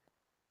Murray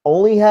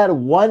only had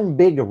 1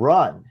 big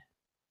run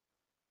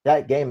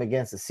that game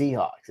against the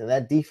Seahawks. And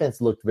that defense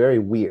looked very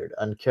weird,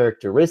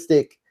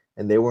 uncharacteristic,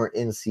 and they weren't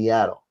in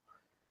Seattle.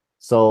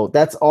 So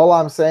that's all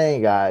I'm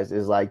saying, guys,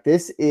 is like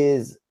this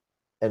is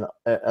when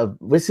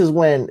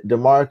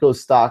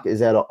DeMarco's stock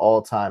is at an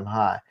all-time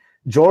high.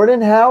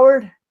 Jordan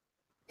Howard,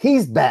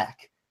 he's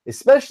back.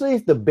 Especially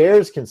if the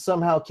Bears can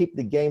somehow keep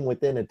the game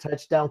within a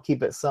touchdown,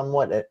 keep it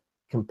somewhat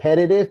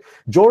competitive.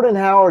 Jordan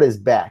Howard is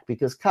back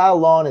because Kyle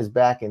Long is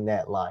back in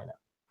that lineup.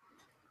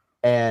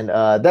 And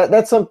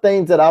that's some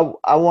things that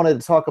I wanted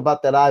to talk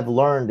about that I've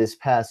learned this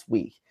past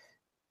week.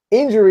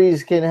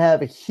 Injuries can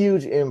have a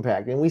huge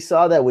impact. And we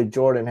saw that with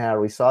Jordan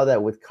Howard. We saw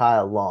that with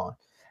Kyle Long.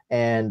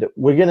 And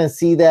we're going to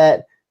see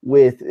that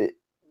with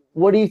 –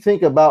 what do you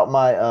think about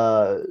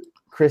my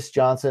Chris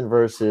Johnson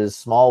versus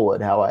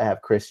Smallwood, how I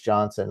have Chris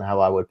Johnson, how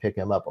I would pick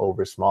him up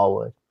over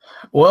Smallwood?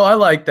 Well, I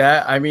like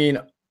that. I mean,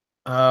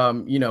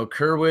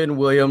 Kerwin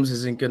Williams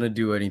isn't going to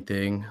do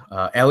anything.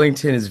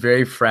 Ellington is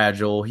very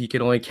fragile. He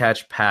can only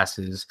catch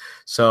passes.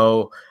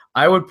 So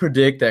I would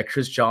predict that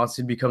Chris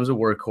Johnson becomes a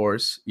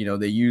workhorse. You know,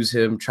 they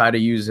try to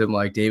use him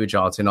like David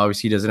Johnson.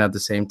 Obviously, he doesn't have the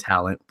same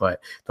talent,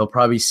 but they'll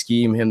probably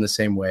scheme him the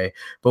same way.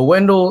 But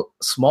Wendell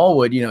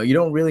Smallwood, you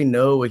don't really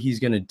know what he's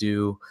going to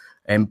do.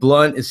 And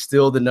Blunt is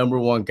still the number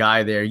 1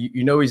 guy there.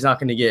 You know he's not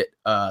going to get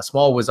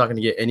Smallwood's not going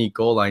to get any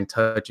goal line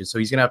touches, so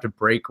he's going to have to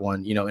break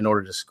one, in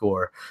order to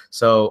score.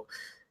 So,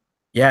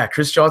 yeah,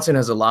 Chris Johnson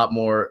has a lot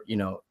more.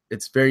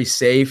 It's very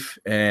safe,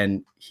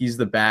 and he's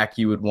the back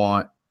you would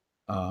want,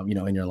 in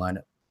your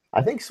lineup.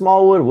 I think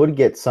Smallwood would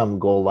get some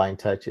goal line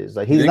touches.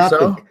 Like he's not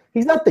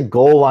the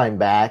goal line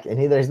back, and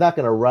he's not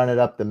going to run it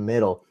up the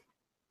middle.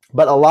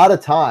 But a lot of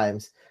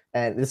times,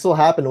 and this will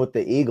happen with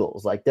the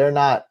Eagles, like they're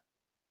not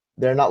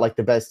like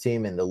the best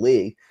team in the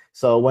league.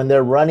 So when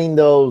they're running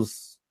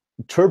those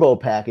turbo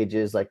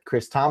packages, like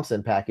Chris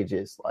Thompson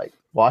packages, like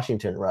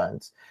Washington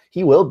runs,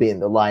 he will be in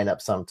the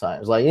lineup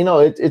sometimes. Like,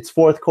 it's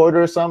fourth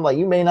quarter or something. Like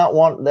you may not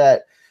want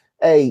that,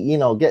 hey,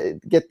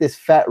 get this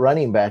fat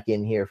running back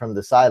in here from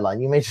the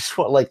sideline. You may just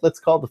want, like, let's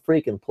call the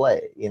freaking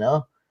play,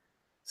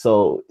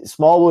 So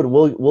Smallwood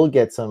will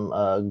get some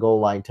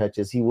goal line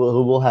touches. He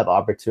will have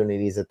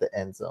opportunities at the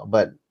end zone.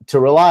 But to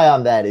rely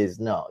on that is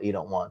no, you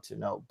don't want to.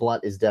 No,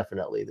 Blunt is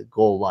definitely the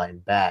goal line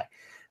back.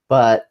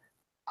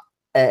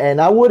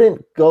 And I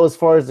wouldn't go as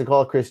far as to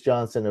call Chris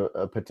Johnson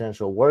a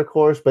potential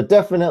workhorse, but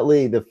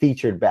definitely the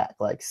featured back,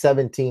 like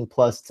 17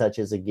 plus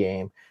touches a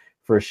game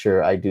for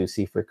sure. I do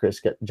see for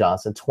Chris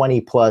Johnson 20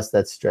 plus.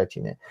 That's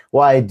stretching it.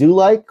 Well, I do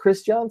like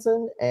Chris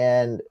Johnson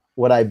and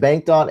what I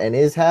banked on and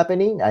is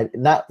happening,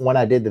 not when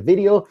I did the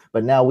video,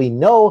 but now we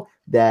know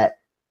that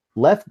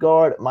left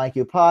guard Mike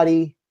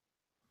Mital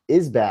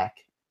is back.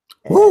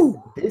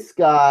 And this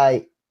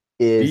guy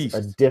is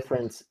a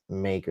difference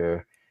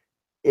maker.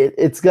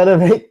 It's gonna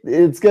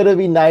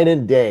be night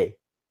and day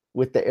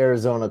with the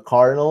Arizona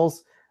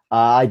Cardinals.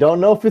 I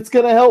don't know if it's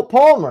gonna help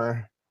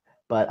Palmer,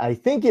 but I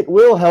think it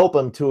will help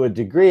him to a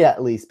degree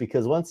at least,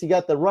 because once you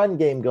got the run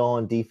game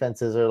going,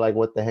 defenses are like,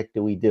 what the heck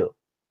do we do?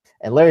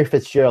 And Larry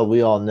Fitzgerald,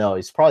 we all know,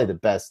 he's probably the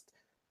best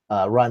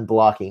run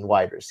blocking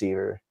wide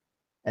receiver,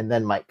 and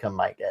then might come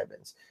Mike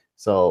Evans.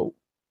 So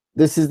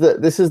this is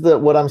the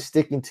what I'm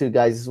sticking to,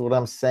 guys. This is what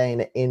I'm saying.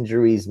 That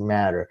injuries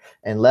matter,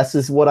 and less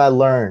is what I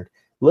learned.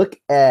 Look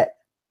at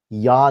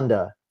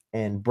Yonda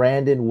and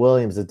Brandon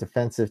Williams, a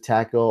defensive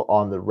tackle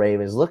on the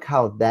Ravens. Look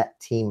how that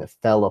team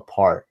fell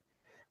apart.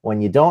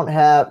 When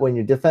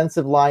your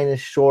defensive line is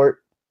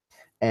short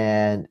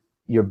and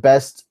your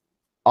best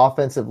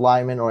offensive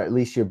lineman, or at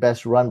least your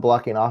best run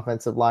blocking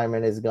offensive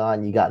lineman, is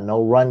gone, you got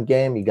no run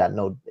game,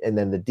 and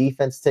then the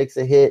defense takes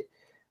a hit,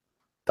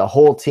 the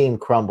whole team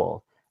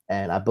crumbled.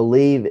 And I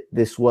believe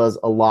this was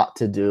a lot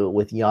to do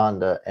with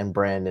Yonda and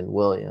Brandon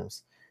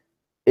Williams.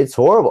 It's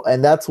horrible.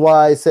 And that's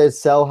why I said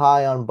sell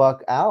high on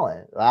Buck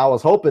Allen. I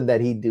was hoping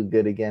that he'd do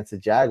good against the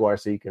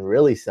Jaguars so you can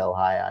really sell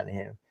high on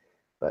him.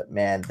 But,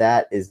 man,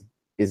 that is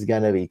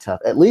going to be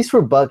tough. At least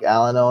for Buck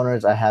Allen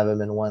owners, I have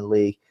him in one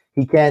league.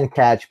 He can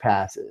catch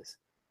passes.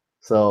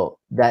 So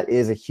that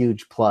is a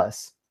huge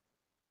plus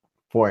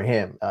for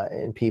him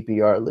in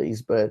PPR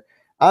leagues. But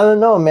I don't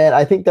know, man.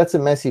 I think that's a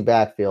messy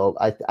backfield.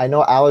 I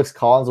know Alex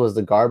Collins was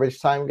the garbage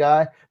time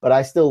guy, but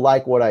I still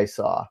like what I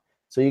saw.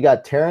 So you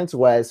got Terrence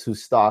West,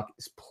 whose stock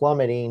is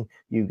plummeting.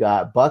 You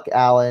got Buck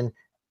Allen,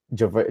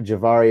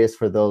 Javarius,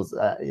 for those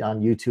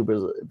on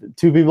YouTubers.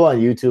 Two people on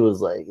YouTube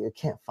was like, I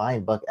can't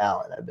find Buck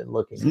Allen. I've been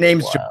looking. His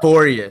name's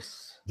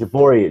Javarius.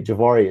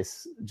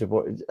 Javarius.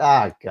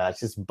 Ah, gosh,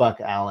 just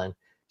Buck Allen.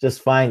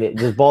 Just find it.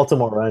 Just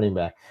Baltimore running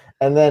back.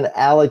 And then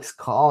Alex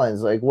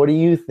Collins. Like, what do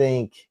you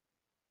think?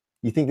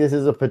 You think this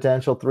is a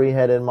potential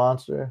three-headed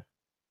monster?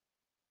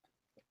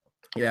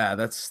 Yeah,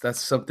 that's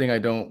something I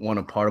don't want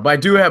to part of. But I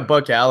do have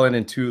Buck Allen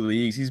in 2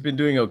 leagues. He's been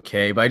doing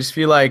okay, but I just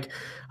feel like,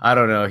 I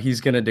don't know,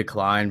 he's going to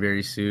decline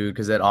very soon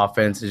because that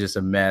offense is just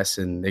a mess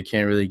and they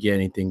can't really get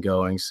anything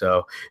going.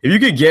 So if you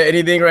could get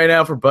anything right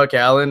now for Buck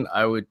Allen,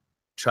 I would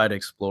try to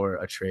explore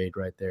a trade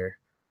right there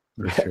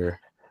for sure.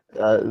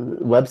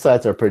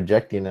 Websites are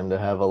projecting him to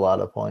have a lot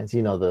of points.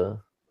 You know, the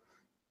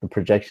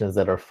projections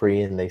that are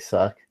free and they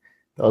suck.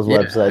 Those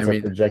websites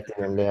are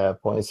projecting him to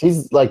have points.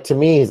 He's like, to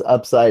me, his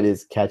upside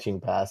is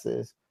catching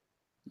passes.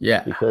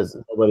 Yeah. Because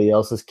nobody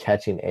else is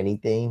catching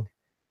anything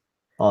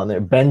on there.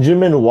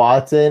 Benjamin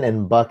Watson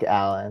and Buck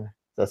Allen.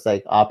 That's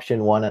like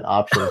option 1 and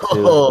option 2.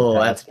 Oh,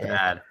 that's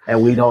bad.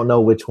 And we don't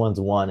know which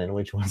one's 1 and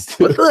which one's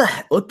 2.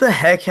 What the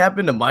heck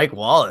happened to Mike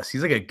Wallace?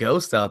 He's like a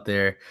ghost out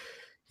there.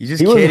 He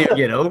just can't even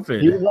get open.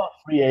 He was on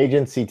free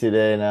agency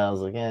today, and I was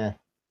like, eh.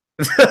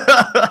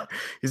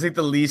 He's like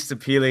the least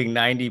appealing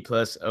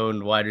 90+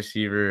 owned wide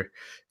receiver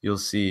you'll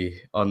see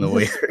on the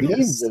waiver.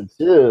 He's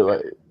too.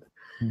 Like,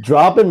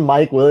 dropping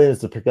Mike Williams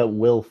to pick up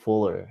Will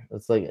Fuller.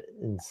 It's like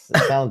it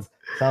sounds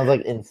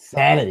like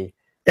insanity.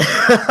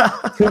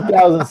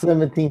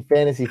 2017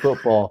 fantasy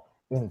football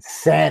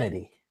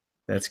insanity.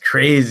 That's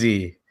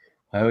crazy.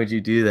 Why would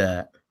you do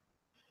that?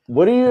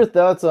 What are your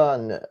thoughts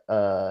on?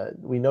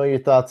 We know your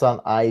thoughts on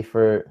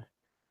Eifert.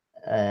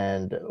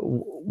 And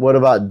what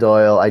about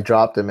Doyle? I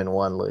dropped him in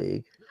one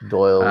league.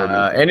 Doyle,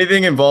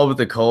 anything involved with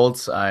the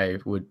Colts, I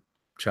would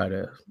try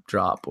to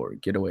drop or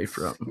get away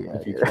from. Yeah,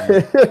 if you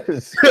can.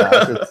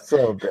 Gosh, it's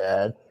so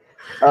bad.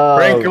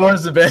 Frank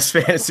Gore's the best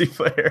fantasy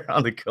player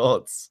on the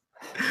Colts.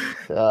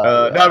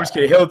 No, I'm just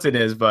kidding. Hilton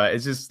is, but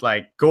it's just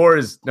like Gore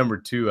is number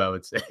 2, I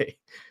would say.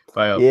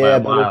 by a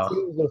mile. But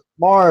teams are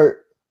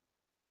smart.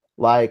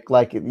 Like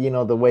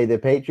the way the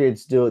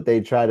Patriots do it,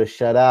 they try to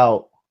shut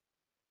out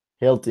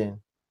Hilton.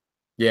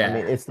 Yeah, I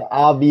mean, it's the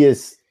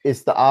obvious.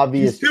 He's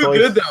too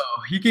good though.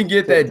 He can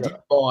get that deep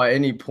ball at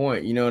any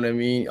point. You know what I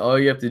mean? All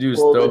you have to do is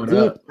throw it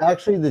up.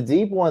 Actually, the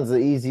deep one's the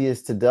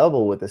easiest to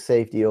double with the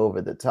safety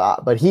over the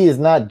top. But he is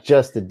not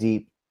just a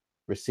deep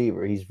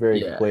receiver. He's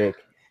very quick.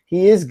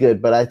 He is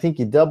good, but I think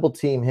you double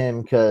team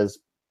him because,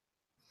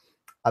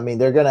 I mean,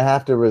 they're going to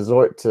have to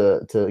resort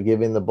to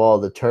giving the ball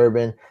to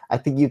Turbin. I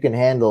think you can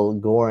handle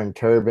Gore and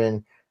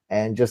Turbin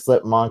and just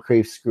let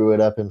Moncrief screw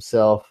it up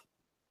himself.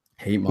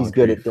 He's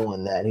good at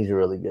doing that. He's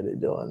really good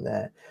at doing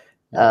that.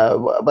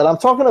 But I'm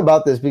talking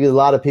about this because a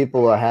lot of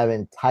people are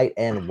having tight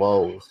end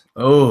woes.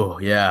 Oh,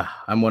 yeah.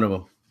 I'm one of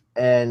them.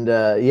 And,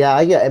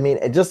 I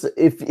mean, just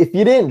if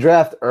you didn't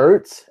draft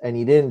Ertz and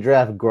you didn't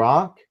draft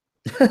Gronk,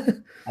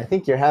 I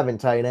think you're having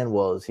tight end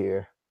woes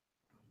here.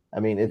 I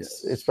mean,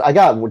 it's I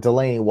got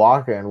Delaney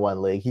Walker in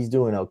one league. He's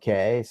doing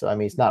okay. So, I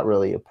mean, it's not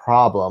really a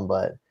problem.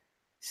 But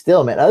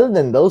still, man, other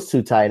than those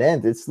two tight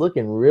ends, it's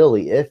looking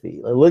really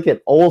iffy. Like, look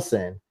at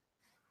Olsen.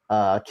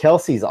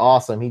 Kelsey's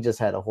awesome. He just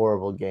had a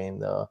horrible game,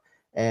 though.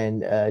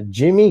 And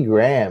Jimmy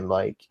Graham,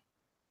 like,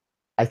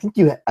 I think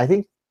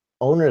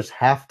owners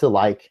have to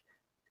like.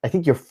 I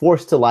think you're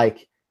forced to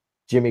like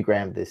Jimmy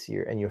Graham this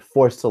year, and you're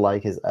forced to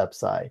like his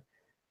upside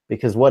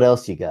because what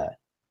else you got?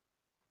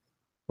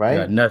 Right? You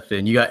got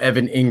nothing. You got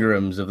Evan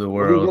Ingrams of the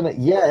world.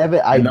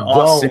 Evan.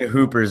 Austin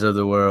Hoopers of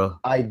the world.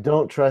 I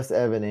don't trust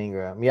Evan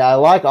Ingram. Yeah, I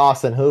like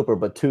Austin Hooper,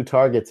 but 2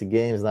 targets a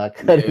game is not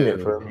cutting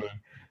it for me.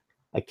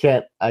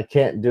 I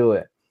can't do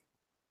it.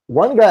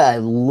 One guy I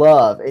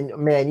love, and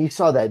man, you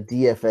saw that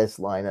DFS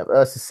lineup.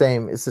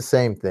 It's the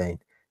same thing.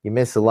 You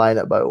missed the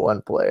lineup by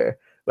one player.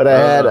 But I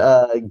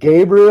had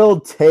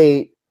Gabriel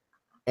Tate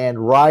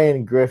and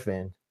Ryan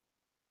Griffin,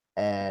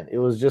 and it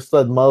was just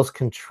the most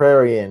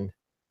contrarian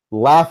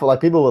laugh. Like,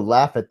 people would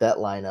laugh at that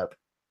lineup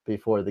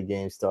before the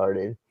game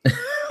started.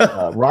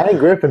 Ryan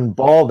Griffin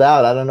balled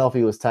out. I don't know if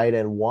he was tight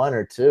end 1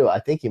 or 2. I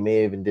think he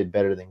may even did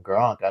better than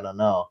Gronk. I don't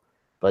know,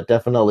 but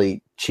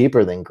definitely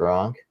cheaper than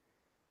Gronk.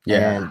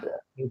 Yeah.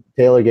 And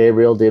Taylor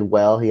Gabriel did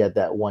well. He had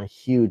that one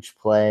huge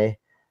play.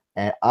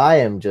 And I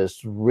am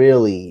just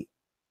really,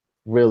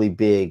 really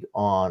big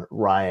on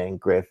Ryan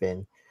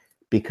Griffin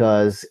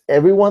because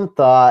everyone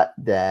thought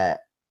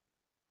that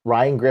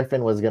Ryan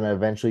Griffin was going to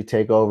eventually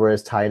take over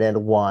as tight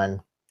end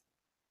 1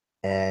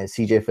 and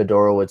CJ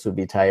Fedorowicz would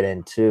be tight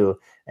end 2.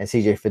 And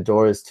CJ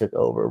Fedorowicz took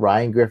over.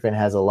 Ryan Griffin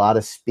has a lot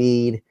of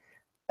speed.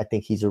 I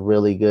think he's a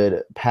really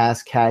good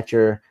pass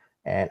catcher.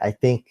 And I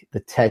think the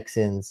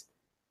Texans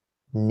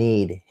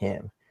need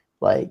him.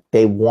 Like,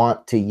 they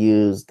want to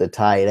use the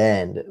tight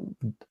end.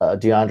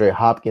 DeAndre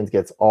Hopkins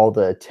gets all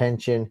the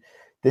attention.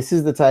 This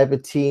is the type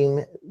of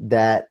team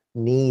that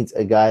needs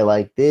a guy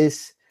like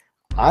this.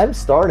 I'm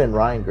starting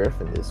Ryan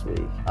Griffin this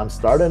week. I'm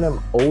starting him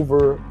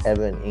over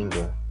Evan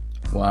Ingram.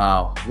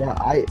 Wow. Yeah,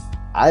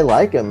 I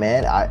like him,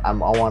 man. I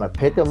want to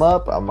pick him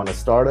up. I'm going to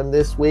start him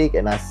this week,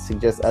 and I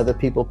suggest other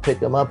people pick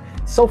him up.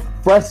 It's so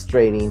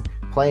frustrating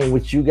playing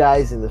with you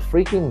guys in the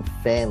freaking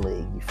fan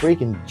league. You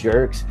freaking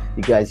jerks.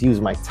 You guys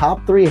use my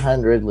top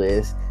 300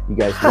 list. You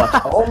guys watch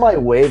all my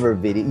waiver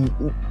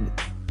videos.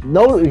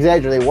 No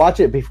exaggerate. They watch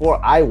it before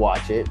I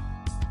watch it.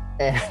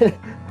 And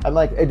I'm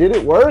like, did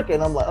it work?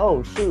 And I'm like,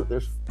 oh, shoot,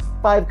 there's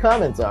 5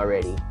 comments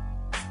already.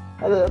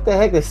 What the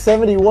heck? There's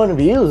 71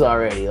 views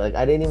already. Like,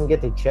 I didn't even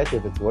get to check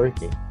if it's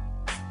working.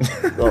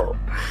 So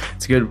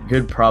it's a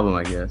good problem,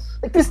 I guess.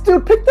 Like, this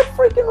dude picked the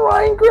freaking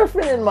Ryan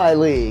Griffin in my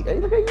league. Are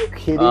you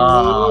kidding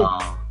me?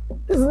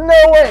 There's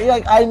no way.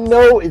 Like, I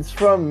know it's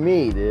from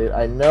me, dude.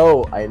 I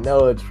know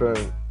it's from.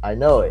 I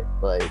know it.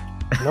 Like,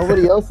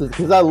 nobody else is.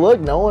 Because I look,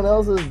 no one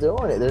else is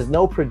doing it. There's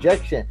no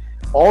projection.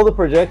 All the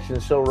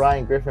projections show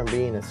Ryan Griffin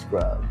being a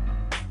scrub.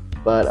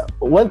 But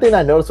one thing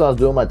I noticed when I was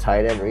doing my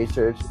tight end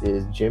research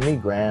is Jimmy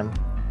Graham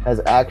has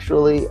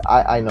actually,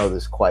 I know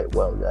this quite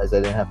well, guys.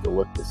 I didn't have to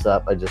look this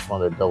up. I just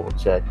wanted to double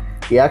check.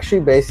 He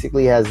actually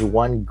basically has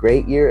one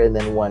great year and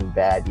then one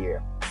bad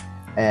year.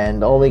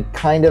 And the only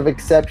kind of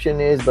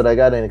exception is, but I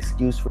got an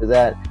excuse for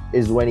that,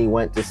 is when he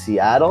went to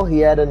Seattle. He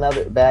had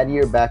another bad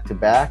year back to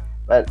back,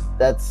 but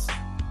that's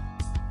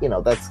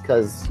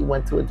because he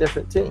went to a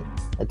different team,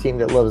 a team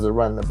that loves to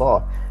run the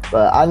ball.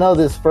 But I know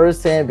this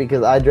firsthand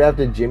because I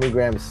drafted Jimmy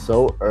Graham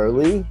so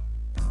early,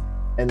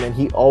 and then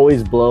he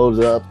always blows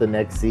up the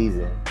next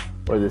season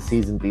or the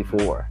season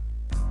before.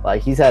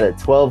 Like, he's had a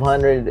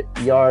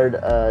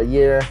 1,200-yard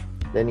year.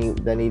 Then he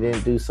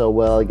didn't do so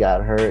well. He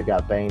got hurt,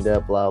 got banged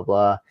up, blah,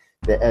 blah.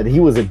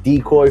 He was a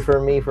decoy for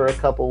me for a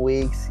couple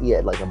weeks. He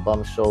had like a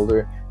bum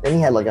shoulder. Then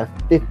he had like a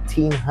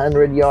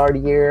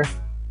 1,500-yard year.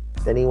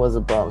 Then he was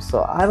a bum.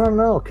 So I don't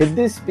know. Could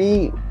this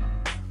be?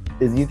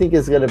 You think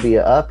it's gonna be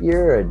an up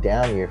year or a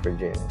down year for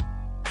Jimmy?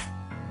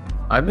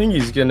 I think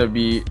he's gonna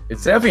be. It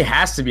definitely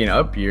has to be an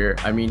up year.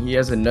 I mean, he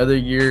has another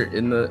year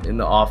in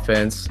the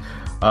offense.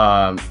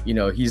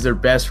 He's their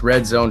best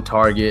red zone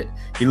target.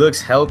 He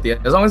looks healthy.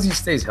 As long as he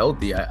stays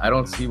healthy, I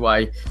don't see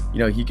why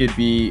he could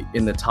be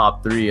in the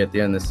top 3 at the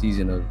end of the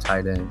season of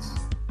tight ends.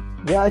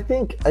 Yeah, I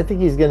think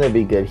he's gonna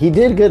be good. He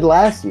did good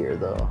last year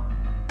though.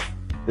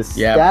 The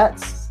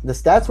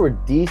stats were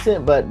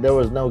decent, but there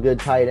was no good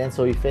tight end,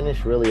 so he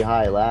finished really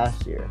high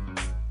last year.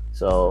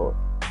 So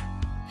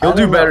he'll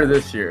do better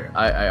this year.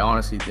 I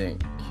honestly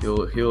think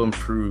he'll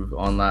improve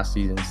on last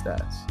season's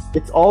stats.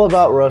 It's all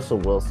about Russell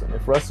Wilson.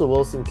 If Russell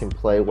Wilson can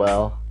play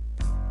well,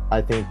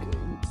 I think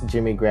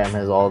Jimmy Graham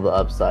has all the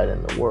upside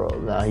in the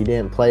world. Now, he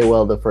didn't play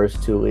well the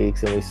first 2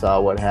 weeks, and we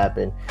saw what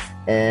happened.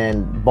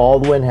 And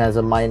Baldwin has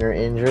a minor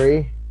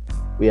injury.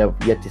 We have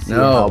yet to see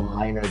how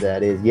minor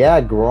that is. Yeah,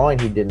 groin.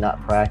 He did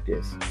not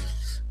practice.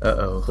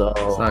 So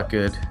it's not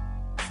good.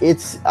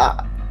 It's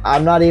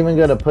I'm not even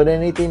going to put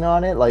anything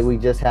on it. Like, we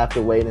just have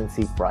to wait and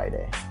see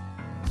Friday.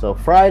 So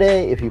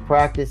Friday, if he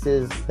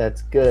practices,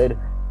 that's good.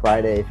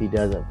 Friday, if he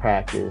doesn't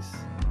practice,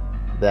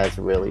 that's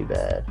really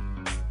bad.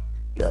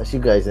 Gosh, you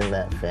guys in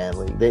that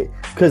family,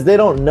 because they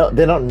don't know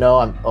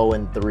I'm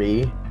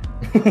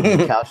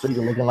 0-3. Couch League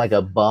looking like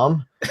a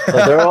bum,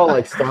 but they're all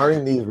like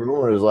starting these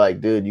rumors like,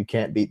 dude, you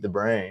can't beat the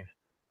brain.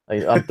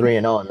 Like, I'm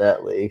 3-0 in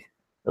that league.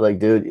 They're like,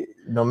 dude,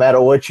 no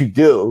matter what you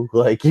do,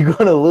 like, you're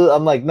gonna lose.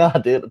 I'm like, nah,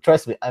 dude,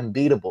 trust me, I'm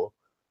beatable.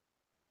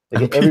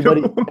 Like,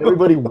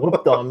 everybody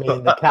whooped on me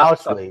in the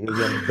Couch League. It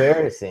was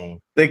embarrassing.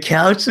 The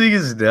Couch League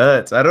is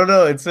nuts. I don't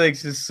know. It's like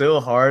just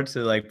so hard to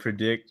like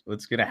predict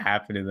what's gonna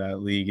happen in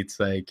that league. It's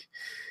like,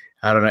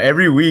 I don't know.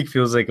 Every week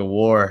feels like a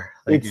war.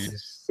 Like,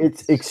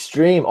 it's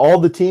extreme. All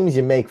the teams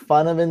you make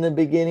fun of in the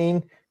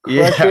beginning,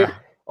 crush it.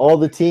 All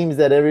the teams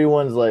that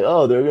everyone's like,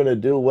 oh, they're gonna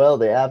do well,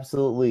 they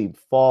absolutely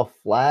fall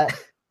flat.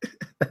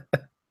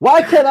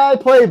 Why can't I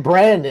play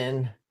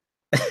Brandon?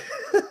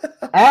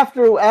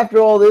 After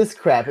all this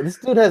crap, this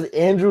dude has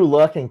Andrew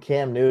Luck and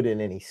Cam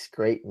Newton, and he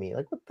scraped me.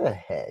 Like, what the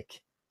heck?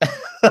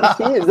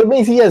 That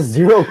means he has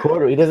 0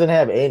 quarter. He doesn't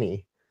have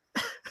any.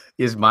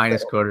 He has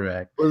minus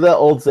quarterback. What does that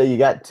old say? You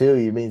got 2.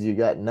 It means you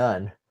got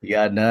none. You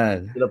got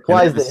none. It And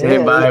applies then the to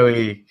same him. bye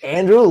week.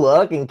 Andrew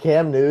Luck and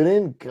Cam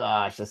Newton.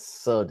 Gosh, that's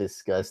so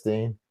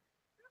disgusting.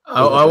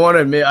 I want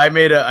to admit I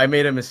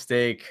made a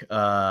mistake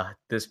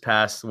this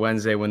past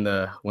Wednesday when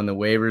the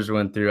waivers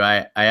went through.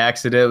 I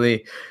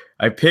accidentally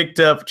I picked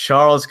up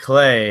Charles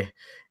Clay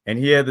and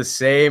he had the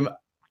same.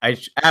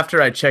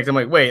 After I checked, I'm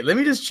like, wait, let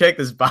me just check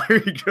this bye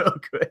week real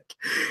quick,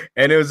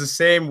 and it was the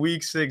same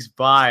week 6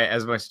 bye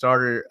as my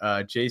starter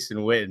Jason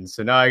Witten.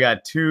 So now I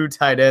got 2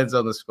 tight ends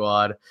on the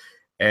squad,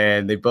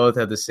 and they both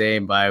had the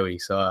same bye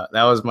week. So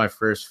that was my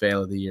first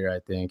fail of the year, I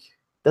think.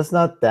 That's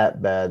not that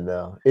bad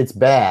though. It's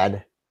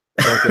bad.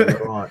 Don't get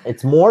me wrong.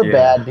 It's more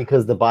bad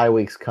because the bye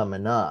week's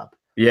coming up.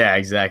 Yeah,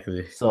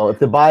 exactly. So if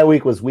the bye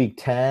week was week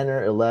 10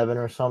 or 11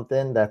 or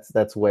something,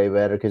 that's way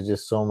better because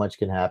just so much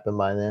can happen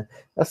by then.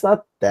 That's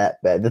not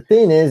that bad. The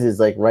thing is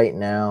like right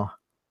now,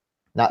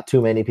 not too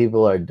many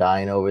people are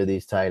dying over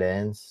these tight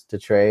ends to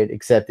trade,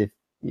 except if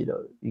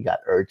you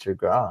got Ertz or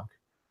Gronk.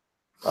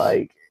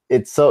 Like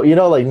it's so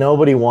like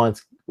nobody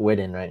wants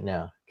Witten right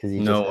now because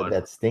he just had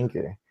that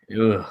stinker.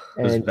 Ugh,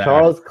 and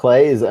Charles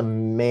Clay is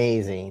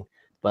amazing.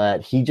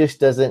 But he just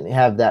doesn't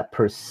have that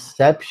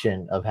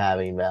perception of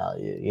having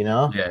value,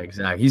 Yeah,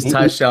 exactly. He's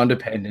touchdown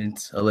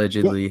dependent,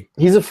 allegedly.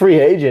 He's a free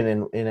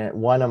agent in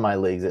one of my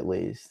leagues, at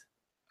least.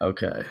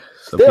 Okay.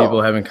 So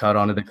people haven't caught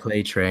on to the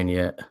Clay train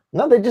yet.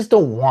 No, they just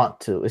don't want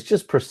to. It's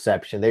just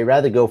perception. They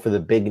rather go for the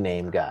big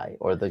name guy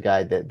or the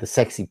guy the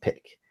sexy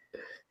pick.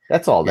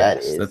 That's all that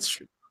is. That's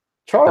true.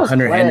 Charles the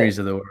Hunter Henrys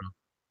of the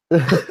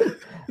world.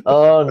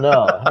 Oh,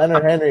 no.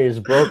 Hunter Henry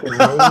has broken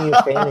many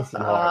fantasy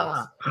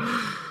hearts.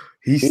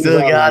 He's still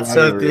got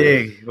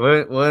something.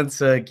 Once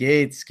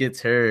Gates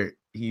gets hurt,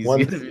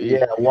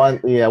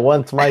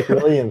 once Mike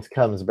Williams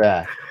comes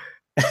back.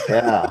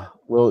 Yeah.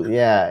 Well,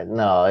 yeah,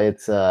 no,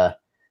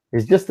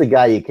 he's just the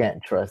guy you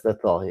can't trust.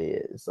 That's all he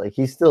is. Like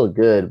he's still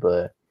good,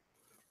 but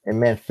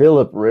man,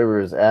 Phillip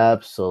Rivers,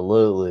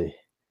 absolutely.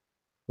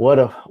 What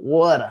a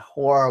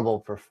horrible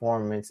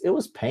performance. It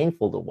was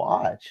painful to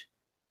watch.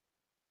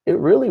 It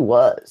really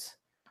was.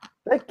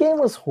 That game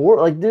was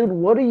horrible. Like, dude,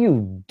 what are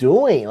you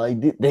doing? Like,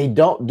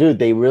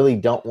 they really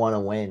don't want to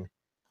win.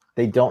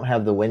 They don't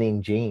have the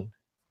winning gene.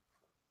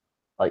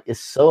 Like, it's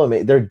so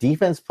amazing. Their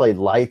defense played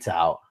lights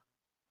out.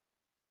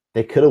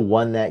 They could have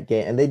won that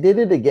game, and they did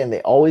it again. They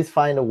always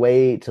find a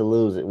way to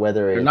lose it,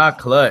 whether they're not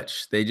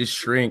clutch. They just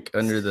shrink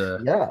under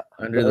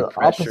the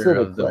pressure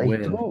of the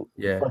win. Dude,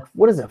 yeah. Like,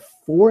 what is it,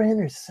 4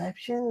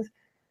 interceptions?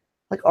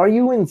 Like, are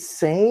you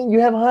insane? You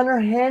have Hunter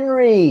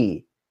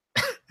Henry.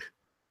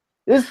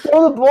 Just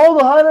throw the ball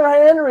to Hunter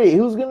Henry.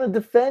 Who's going to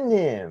defend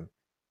him?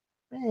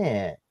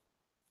 Man.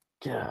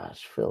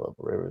 Gosh, Phillip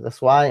Rivers.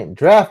 That's why I didn't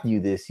draft you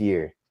this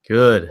year.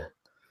 Good.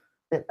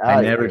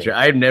 I've never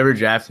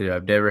drafted him.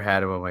 I've never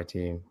had him on my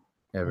team.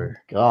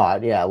 Ever.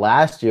 God, yeah.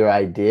 Last year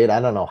I did. I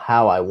don't know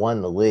how I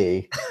won the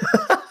league.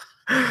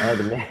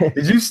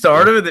 Did you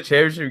start him in the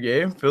championship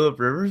game, Phillip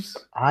Rivers?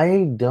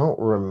 I don't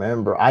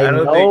remember. I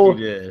don't think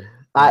you did.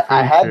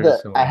 I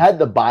had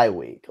the bye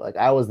week. Like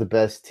I was the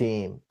best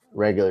team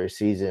regular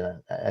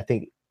season. I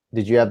think.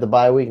 Did you have the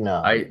bye week?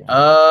 No. You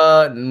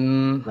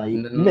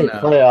made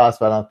playoffs,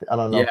 but I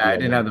don't know. Yeah, I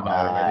didn't have the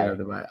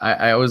bye.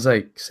 I was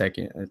like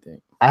second, I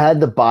think. I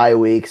had the bye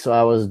week, so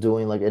I was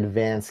doing like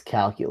advanced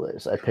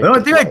calculus. I think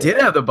I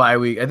did have the bye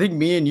week. I think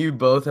me and you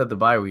both had the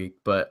bye week,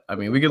 but I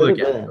mean, we could look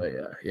at it. But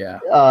yeah.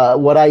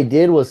 What I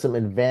did was some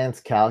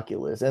advanced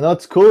calculus, and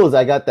what's cool is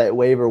I got that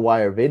waiver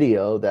wire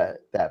video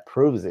that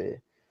proves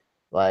it.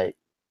 Like,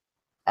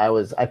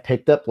 I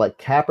picked up like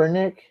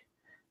Kaepernick,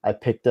 I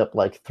picked up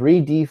like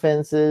 3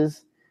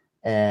 defenses,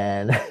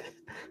 and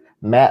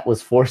Matt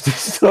was forced to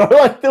start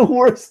like the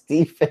worst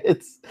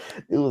defense.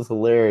 It was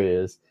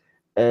hilarious.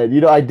 And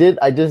I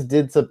just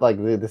did something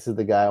like, this is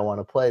the guy I want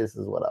to play. This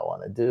is what I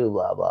want to do,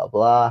 blah, blah,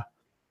 blah.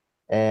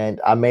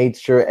 And I made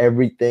sure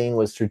everything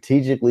was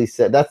strategically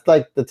set. That's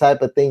like the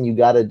type of thing you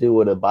got to do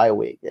with a bye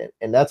week.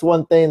 And that's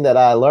one thing that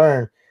I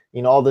learned,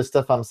 all this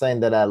stuff I'm saying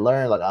that I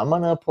learned, like I'm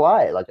going to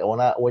apply it. Like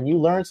when you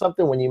learn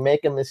something, when you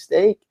make a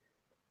mistake,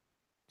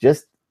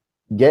 just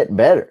get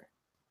better.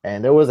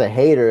 And there was a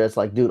hater that's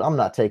like, dude, I'm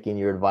not taking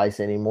your advice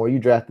anymore. You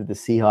drafted the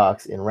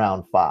Seahawks in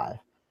round 5.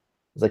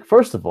 It's like,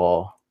 first of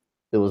all,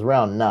 it was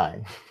round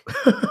 9.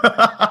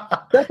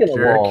 Second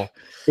of all,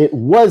 it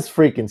was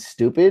freaking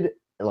stupid.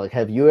 Like,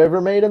 have you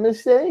ever made a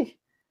mistake?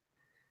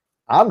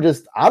 I'm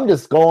just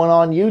going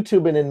on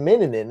YouTube and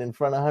admitting it in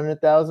front of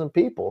 100,000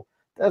 people.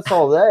 That's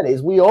all that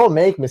is. We all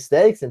make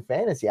mistakes in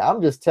fantasy.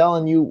 I'm just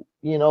telling you,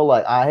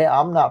 like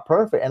I'm not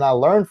perfect, and I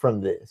learned from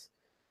this.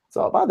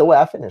 So, by the way,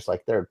 I finished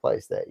like 3rd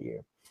place that year.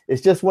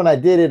 It's just when I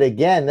did it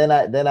again, then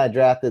I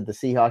drafted the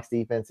Seahawks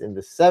defense in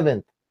the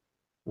 7th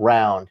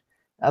round.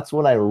 That's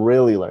when I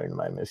really learned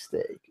my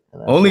mistake.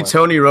 Only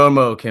Tony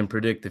Romo can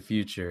predict the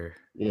future.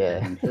 Yeah.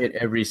 And hit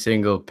every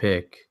single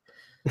pick.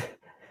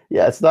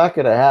 Yeah, it's not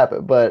going to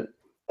happen. But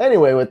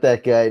anyway, with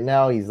that guy,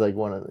 now he's like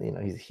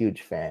he's a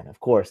huge fan. Of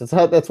course,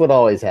 that's what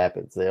always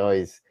happens. They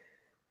always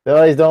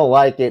don't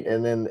like it,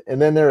 and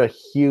then they're a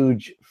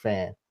huge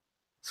fan.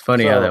 It's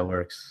funny how that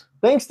works.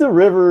 Thanks to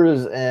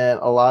Rivers and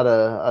a lot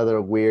of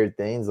other weird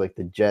things like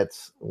the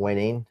Jets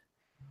winning.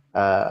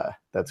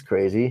 That's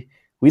crazy.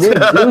 We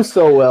didn't do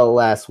so well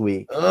last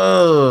week.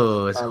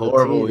 Oh, it's On the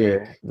horrible week.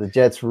 teaser. The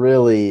Jets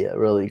really,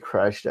 really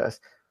crushed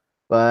us.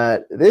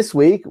 But this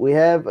week we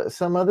have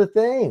some other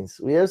things.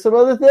 We have some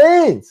more We have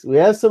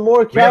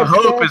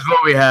hope CouchCast is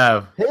what we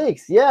have.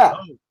 picks. Yeah.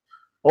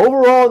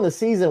 Overall in the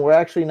season, we're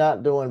actually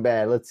not doing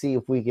bad. Let's see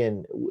if we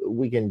can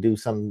do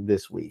some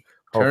this week.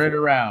 Turn it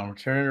around. We're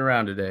turning it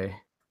around today.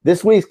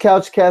 This week's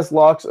CouchCast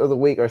locks of the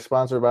week are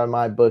sponsored by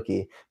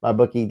MyBookie.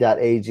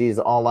 MyBookie.ag is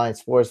the online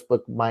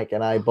sportsbook Mike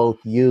and I both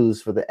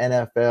use for the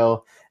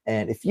NFL.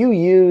 And if you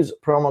use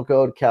promo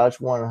code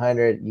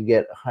Couch100, you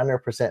get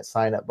 100%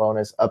 sign-up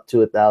bonus up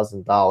to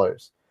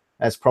 $1,000.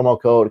 That's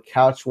promo code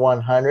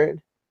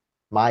Couch100,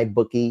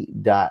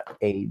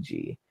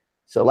 MyBookie.ag.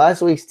 So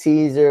last week's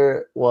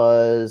teaser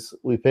was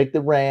we picked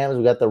the Rams.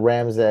 We got the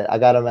Rams I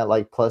got them at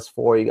like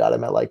 +4. You got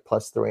them at like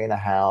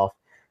 +3.5.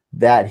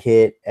 That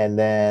hit. And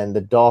then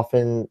the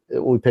Dolphins,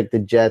 we picked the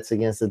Jets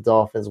against the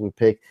Dolphins. We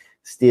picked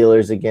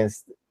Steelers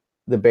against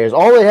the Bears.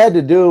 All they had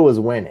to do was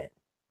win it.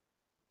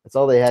 That's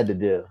all they had to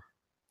do.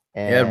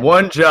 And you had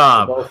one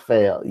job. Both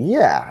failed.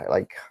 Yeah,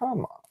 like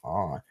come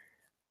on.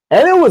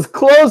 And it was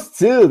close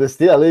too.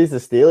 At least the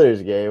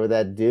Steelers game where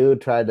that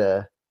dude tried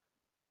to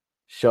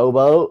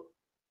showboat,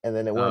 and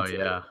then it went.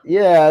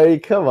 Yeah. I mean,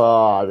 come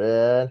on,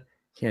 man.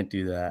 Can't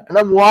do that. And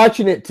I'm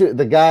watching it too.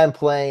 The guy I'm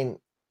playing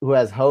who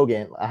has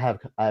Hogan. I have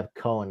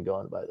Cohen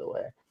going, by the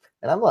way,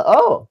 and I'm like,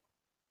 oh,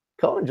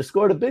 Cohen just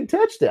scored a big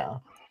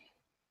touchdown.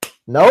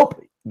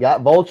 Nope,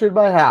 got vultured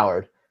by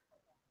Howard.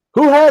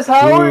 Who has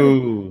Howard?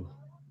 Ooh.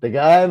 The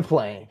guy I'm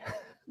playing.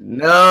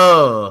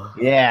 No.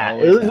 Yeah,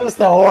 it was just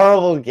a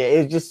horrible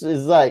game. It's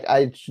like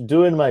I'm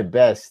doing my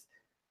best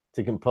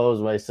to compose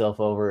myself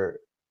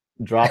over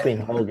dropping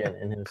Hogan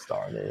and him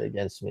starting it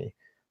against me.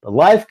 But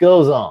life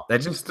goes on.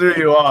 That just threw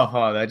you off,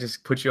 huh? That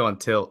just put you on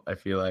tilt, I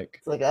feel like.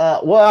 It's like,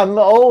 well, I'm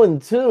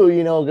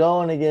 0-2,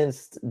 going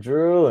against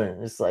Drew,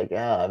 and it's like,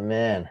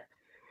 man.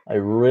 I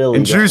really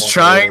and Drew's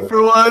trying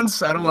for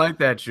once. I don't like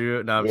that,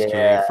 Drew. No, I'm just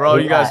kidding. For all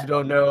you guys who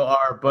don't know,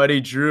 our buddy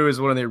Drew is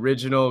one of the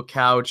original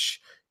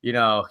Couch.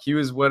 He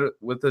was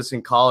with us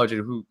in college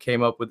and who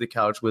came up with the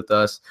Couch with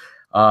us.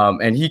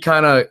 And he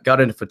kind of got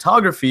into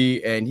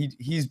photography, and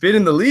he's been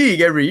in the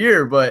league every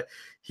year, but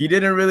he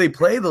didn't really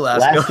play the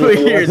last couple of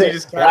years. He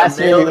just kind of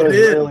nailed it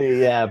in. Really,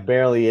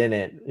 barely in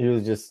it. He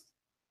wasn't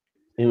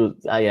really.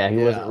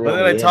 But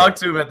then I talked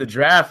to him at the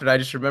draft, and I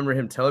just remember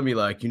him telling me,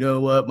 like, you know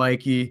what,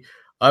 Mikey,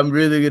 I'm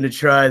really going to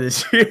try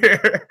this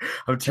year.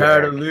 I'm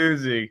tired of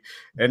losing.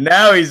 And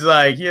now he's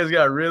like, he has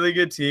got a really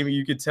good team.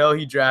 You could tell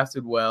he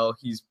drafted well.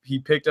 He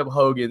picked up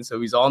Hogan, so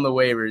he's on the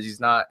waivers.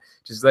 He's not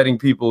just letting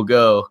people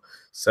go.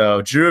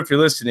 So, Drew, if you're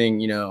listening,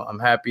 I'm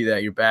happy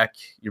that you're back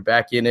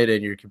in it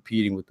and you're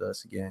competing with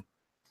us again.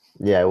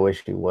 Yeah, I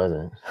wish he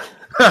wasn't.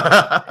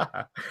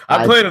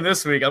 I'm playing him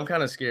this week. I'm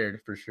kind of scared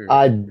for sure.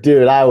 I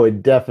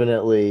would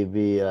definitely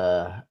be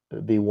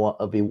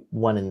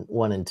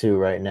 1-2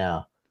 right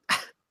now.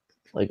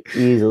 Like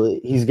easily,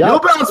 He'll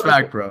bounce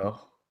back, bro.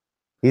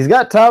 He's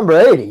got Tom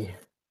Brady.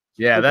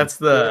 Yeah, that's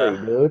the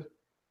scary, dude.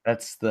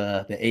 That's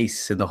the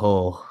ace in the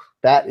hole.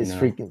 That is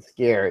freaking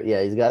scary.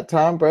 Yeah, he's got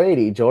Tom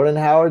Brady. Jordan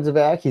Howard's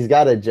back. He's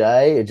got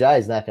Ajayi.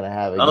 Ajayi's not going to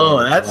have it.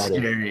 Oh, that's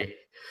scary.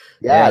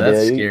 Yeah,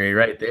 that's dude. Scary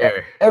right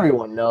there.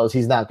 Everyone knows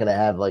he's not going to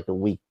have like a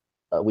week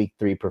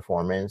 3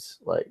 performance.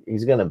 Like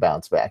he's going to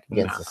bounce back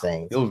against the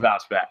Saints. He'll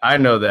bounce back. I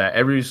know that.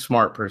 Every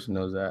smart person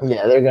knows that.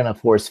 Yeah, they're going to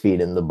force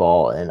feed him the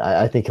ball, and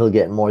I think he'll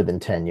get more than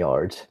 10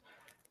 yards.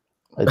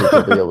 I think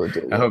he'll be able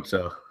to do it. I hope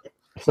so.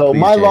 So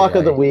my lock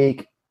of the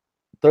week,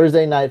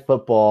 Thursday Night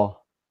Football.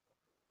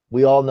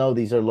 We all know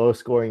these are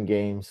low-scoring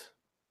games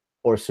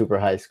or super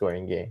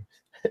high-scoring games.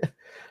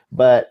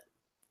 But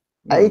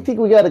I think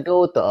we got to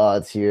go with the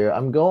odds here.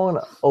 I'm going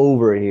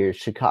over here.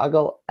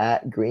 Chicago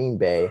at Green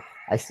Bay.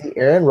 I see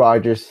Aaron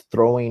Rodgers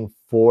throwing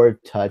 4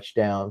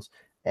 touchdowns,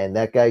 and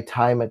that guy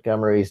Ty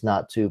Montgomery is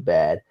not too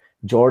bad.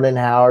 Jordan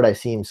Howard, I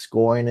see him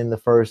scoring in the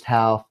first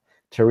half.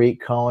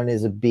 Tariq Cohen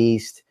is a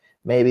beast.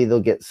 Maybe they'll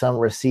get some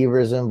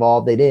receivers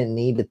involved. They didn't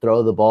need to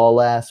throw the ball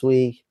last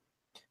week.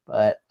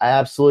 But I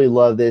absolutely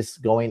love this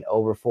going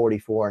over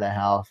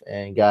 44.5.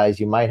 And, guys,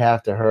 you might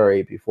have to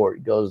hurry before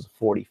it goes to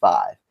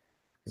 45.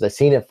 Because I've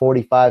seen it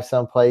 45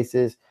 some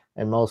places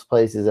and most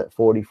places at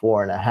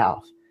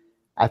 44.5.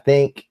 I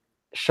think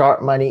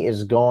sharp money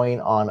is going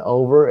on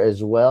over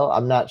as well.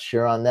 I'm not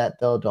sure on that,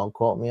 though. Don't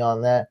quote me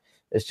on that.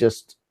 It's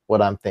just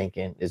what I'm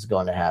thinking is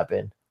going to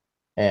happen.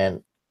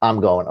 And I'm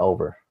going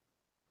over.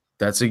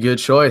 That's a good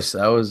choice.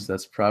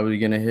 That's probably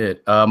going to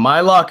hit.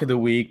 My lock of the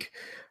week,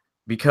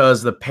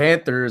 because the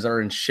Panthers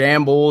are in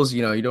shambles.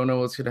 You don't know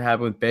what's going to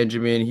happen with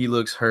Benjamin. He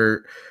looks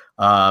hurt.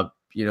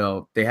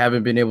 They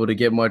haven't been able to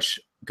get much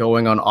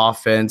going on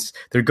offense.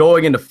 They're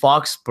going into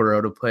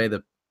Foxborough to play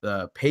the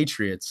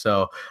Patriots.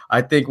 So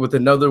I think with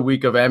another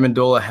week of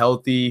Amendola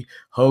healthy,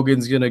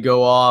 Hogan's going to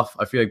go off.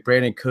 I feel like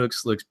Brandon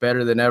Cooks looks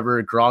better than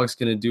ever. Gronk's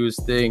going to do his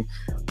thing.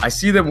 I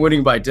see them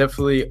winning by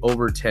definitely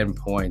over 10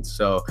 points.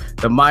 So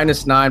the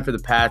 -9 for the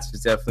Pats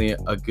is definitely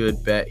a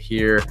good bet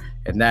here.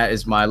 And that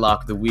is my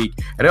lock of the week.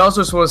 And I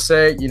also just want to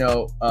say,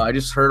 I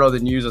just heard all the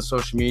news on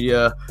social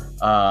media.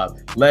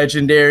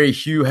 Legendary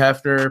Hugh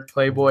Hefner,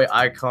 Playboy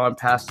icon,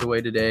 passed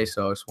away today.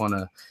 So I just want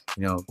to,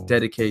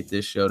 dedicate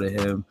this show to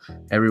him.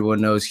 Everyone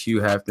knows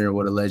Hugh Hefner,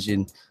 what a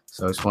legend.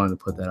 So I just wanted to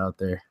put that out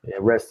there. Yeah,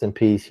 rest in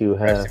peace, Hugh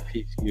Hef. Rest in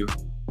peace, Hugh.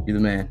 You're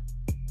the man.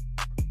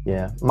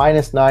 Yeah,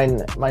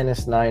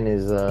 -9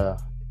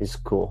 is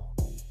cool.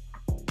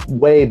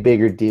 Way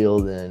bigger deal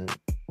than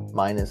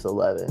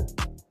 -11.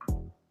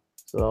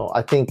 So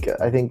I think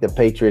the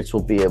Patriots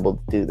will be able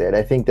to do that.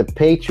 I think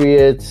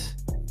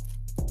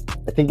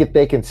if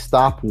they can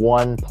stop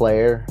one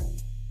player,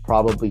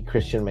 probably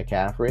Christian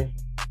McCaffrey,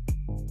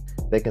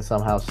 they can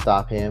somehow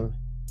stop him,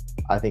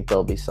 I think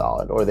they'll be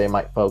solid. Or they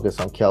might focus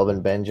on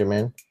Kelvin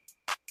Benjamin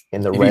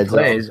in the red zone.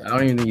 I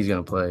don't even think he's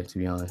going to play, to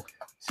be honest.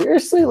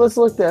 Seriously? Let's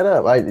look that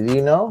up. Do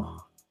you know?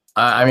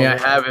 I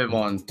have him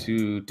on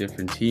 2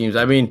 different teams.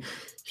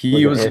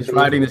 He was just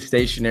riding the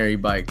stationary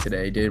bike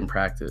today, didn't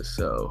practice.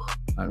 So,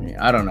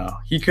 I don't know.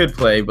 He could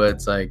play, but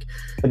it's like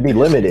it'd be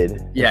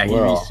limited. Yeah,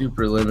 he'd be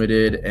super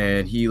limited,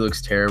 and he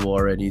looks terrible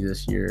already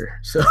this year.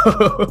 So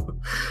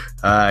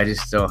I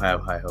just don't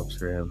have high hopes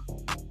for him.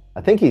 I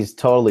think he's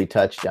totally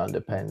touchdown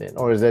dependent,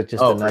 or is that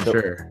just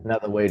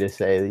another way to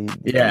say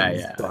that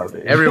yeah.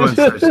 Everyone's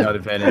touchdown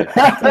dependent.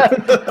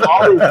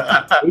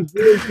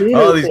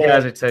 All these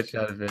guys are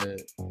touchdown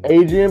dependent.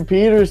 Adrian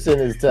Peterson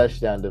is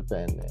touchdown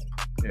dependent.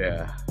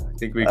 Yeah, I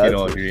think we can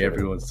all agree. Sure.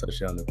 Everyone's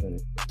touchdown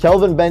dependent.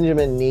 Kelvin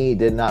Benjamin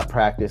did not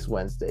practice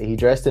Wednesday. He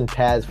dressed in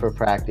pads for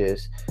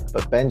practice,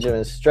 but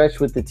Benjamin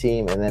stretched with the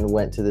team and then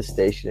went to the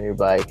stationary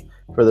bike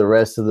for the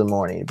rest of the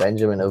morning.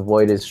 Benjamin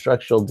avoided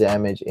structural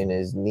damage in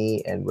his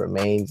knee and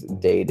remains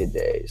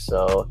day-to-day.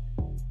 So,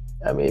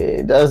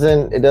 it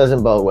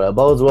doesn't bode well. It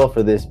bodes well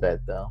for this bet,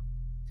 though.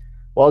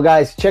 Well,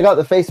 guys, check out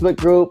the Facebook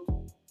group.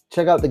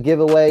 Check out the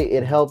giveaway.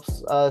 It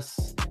helps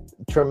us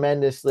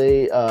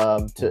tremendously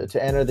to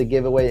enter the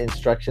giveaway.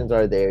 Instructions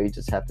are there. You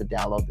just have to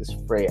download this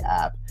free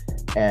app.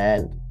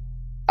 And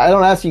I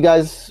don't ask you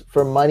guys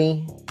for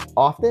money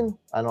often.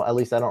 I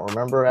don't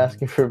remember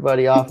asking for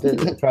money often.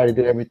 I try to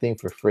do everything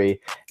for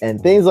free.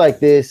 And things like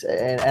this,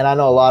 and I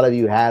know a lot of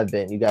you have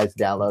been. You guys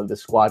downloaded the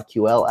Squad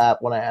QL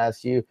app when I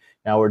asked you.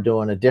 Now we're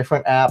doing a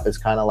different app. It's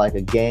kind of like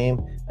a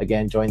game.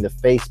 Again, join the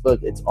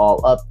Facebook. It's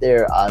all up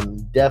there. I'm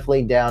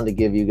definitely down to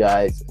give you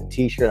guys a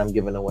t-shirt. I'm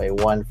giving away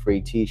 1 free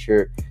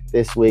t-shirt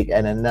this week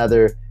and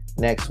another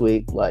next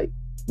week.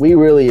 We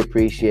really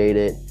appreciate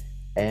it.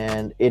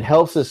 And it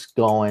helps us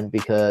going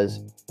because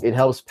it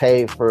helps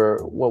pay for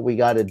what we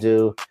got to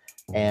do.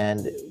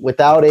 And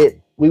without it,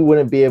 we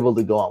wouldn't be able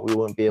to go on. We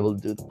wouldn't be able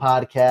to do the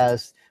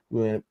podcast.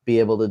 We wouldn't be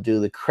able to do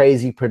the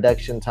crazy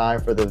production time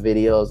for the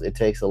videos. It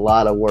takes a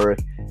lot of work.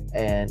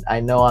 And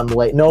I know I'm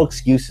late. No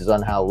excuses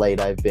on how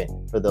late I've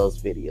been for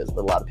those videos.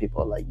 But a lot of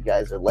people are like, you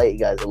guys are late.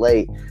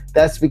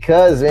 That's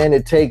because, man,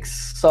 it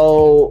takes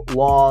so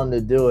long to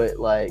do it.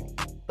 Like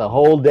the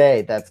whole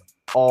day, that's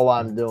all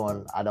I'm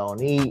doing. I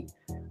don't eat.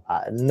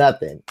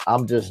 Nothing.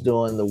 I'm just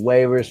doing the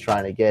waivers,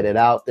 trying to get it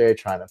out there,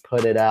 trying to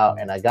put it out.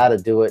 And I got to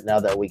do it now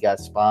that we got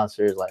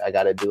sponsors. I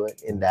got to do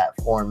it in that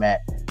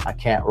format. I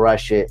can't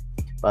rush it.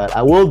 But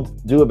I will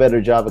do a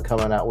better job of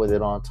coming out with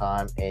it on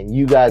time. And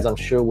you guys, I'm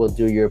sure, will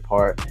do your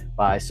part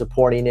by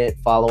supporting it,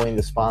 following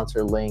the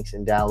sponsor links,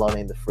 and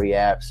downloading the free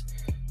apps.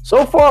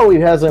 So far,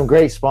 we've had some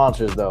great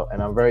sponsors, though,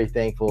 and I'm very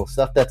thankful.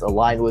 Stuff that's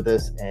aligned with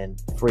us and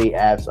free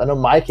apps. I know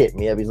Mike hit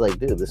me up. He's like,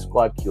 dude, the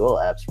Squad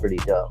QL app's pretty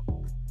dope.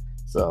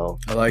 So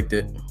I liked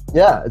it.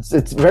 Yeah,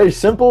 it's very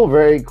simple,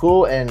 very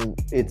cool, and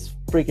it's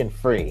freaking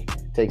free.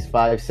 It takes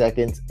 5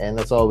 seconds, and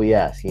that's all we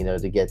ask,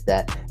 to get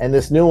that. And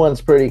this new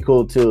one's pretty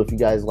cool too. If you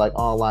guys like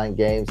online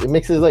games, it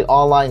mixes like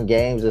online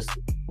games, just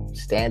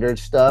standard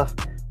stuff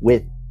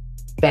with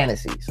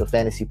fantasy. So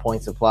fantasy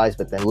points applies,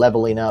 but then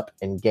leveling up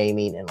and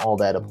gaming and all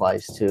that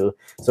applies too.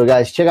 So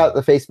guys, check out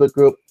the Facebook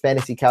group,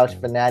 Fantasy Couch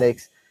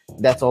Fanatics.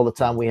 That's all the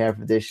time we have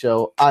for this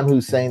show. I'm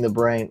Huseyin the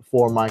Brain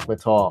for Mike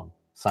Mital,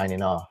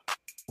 signing off.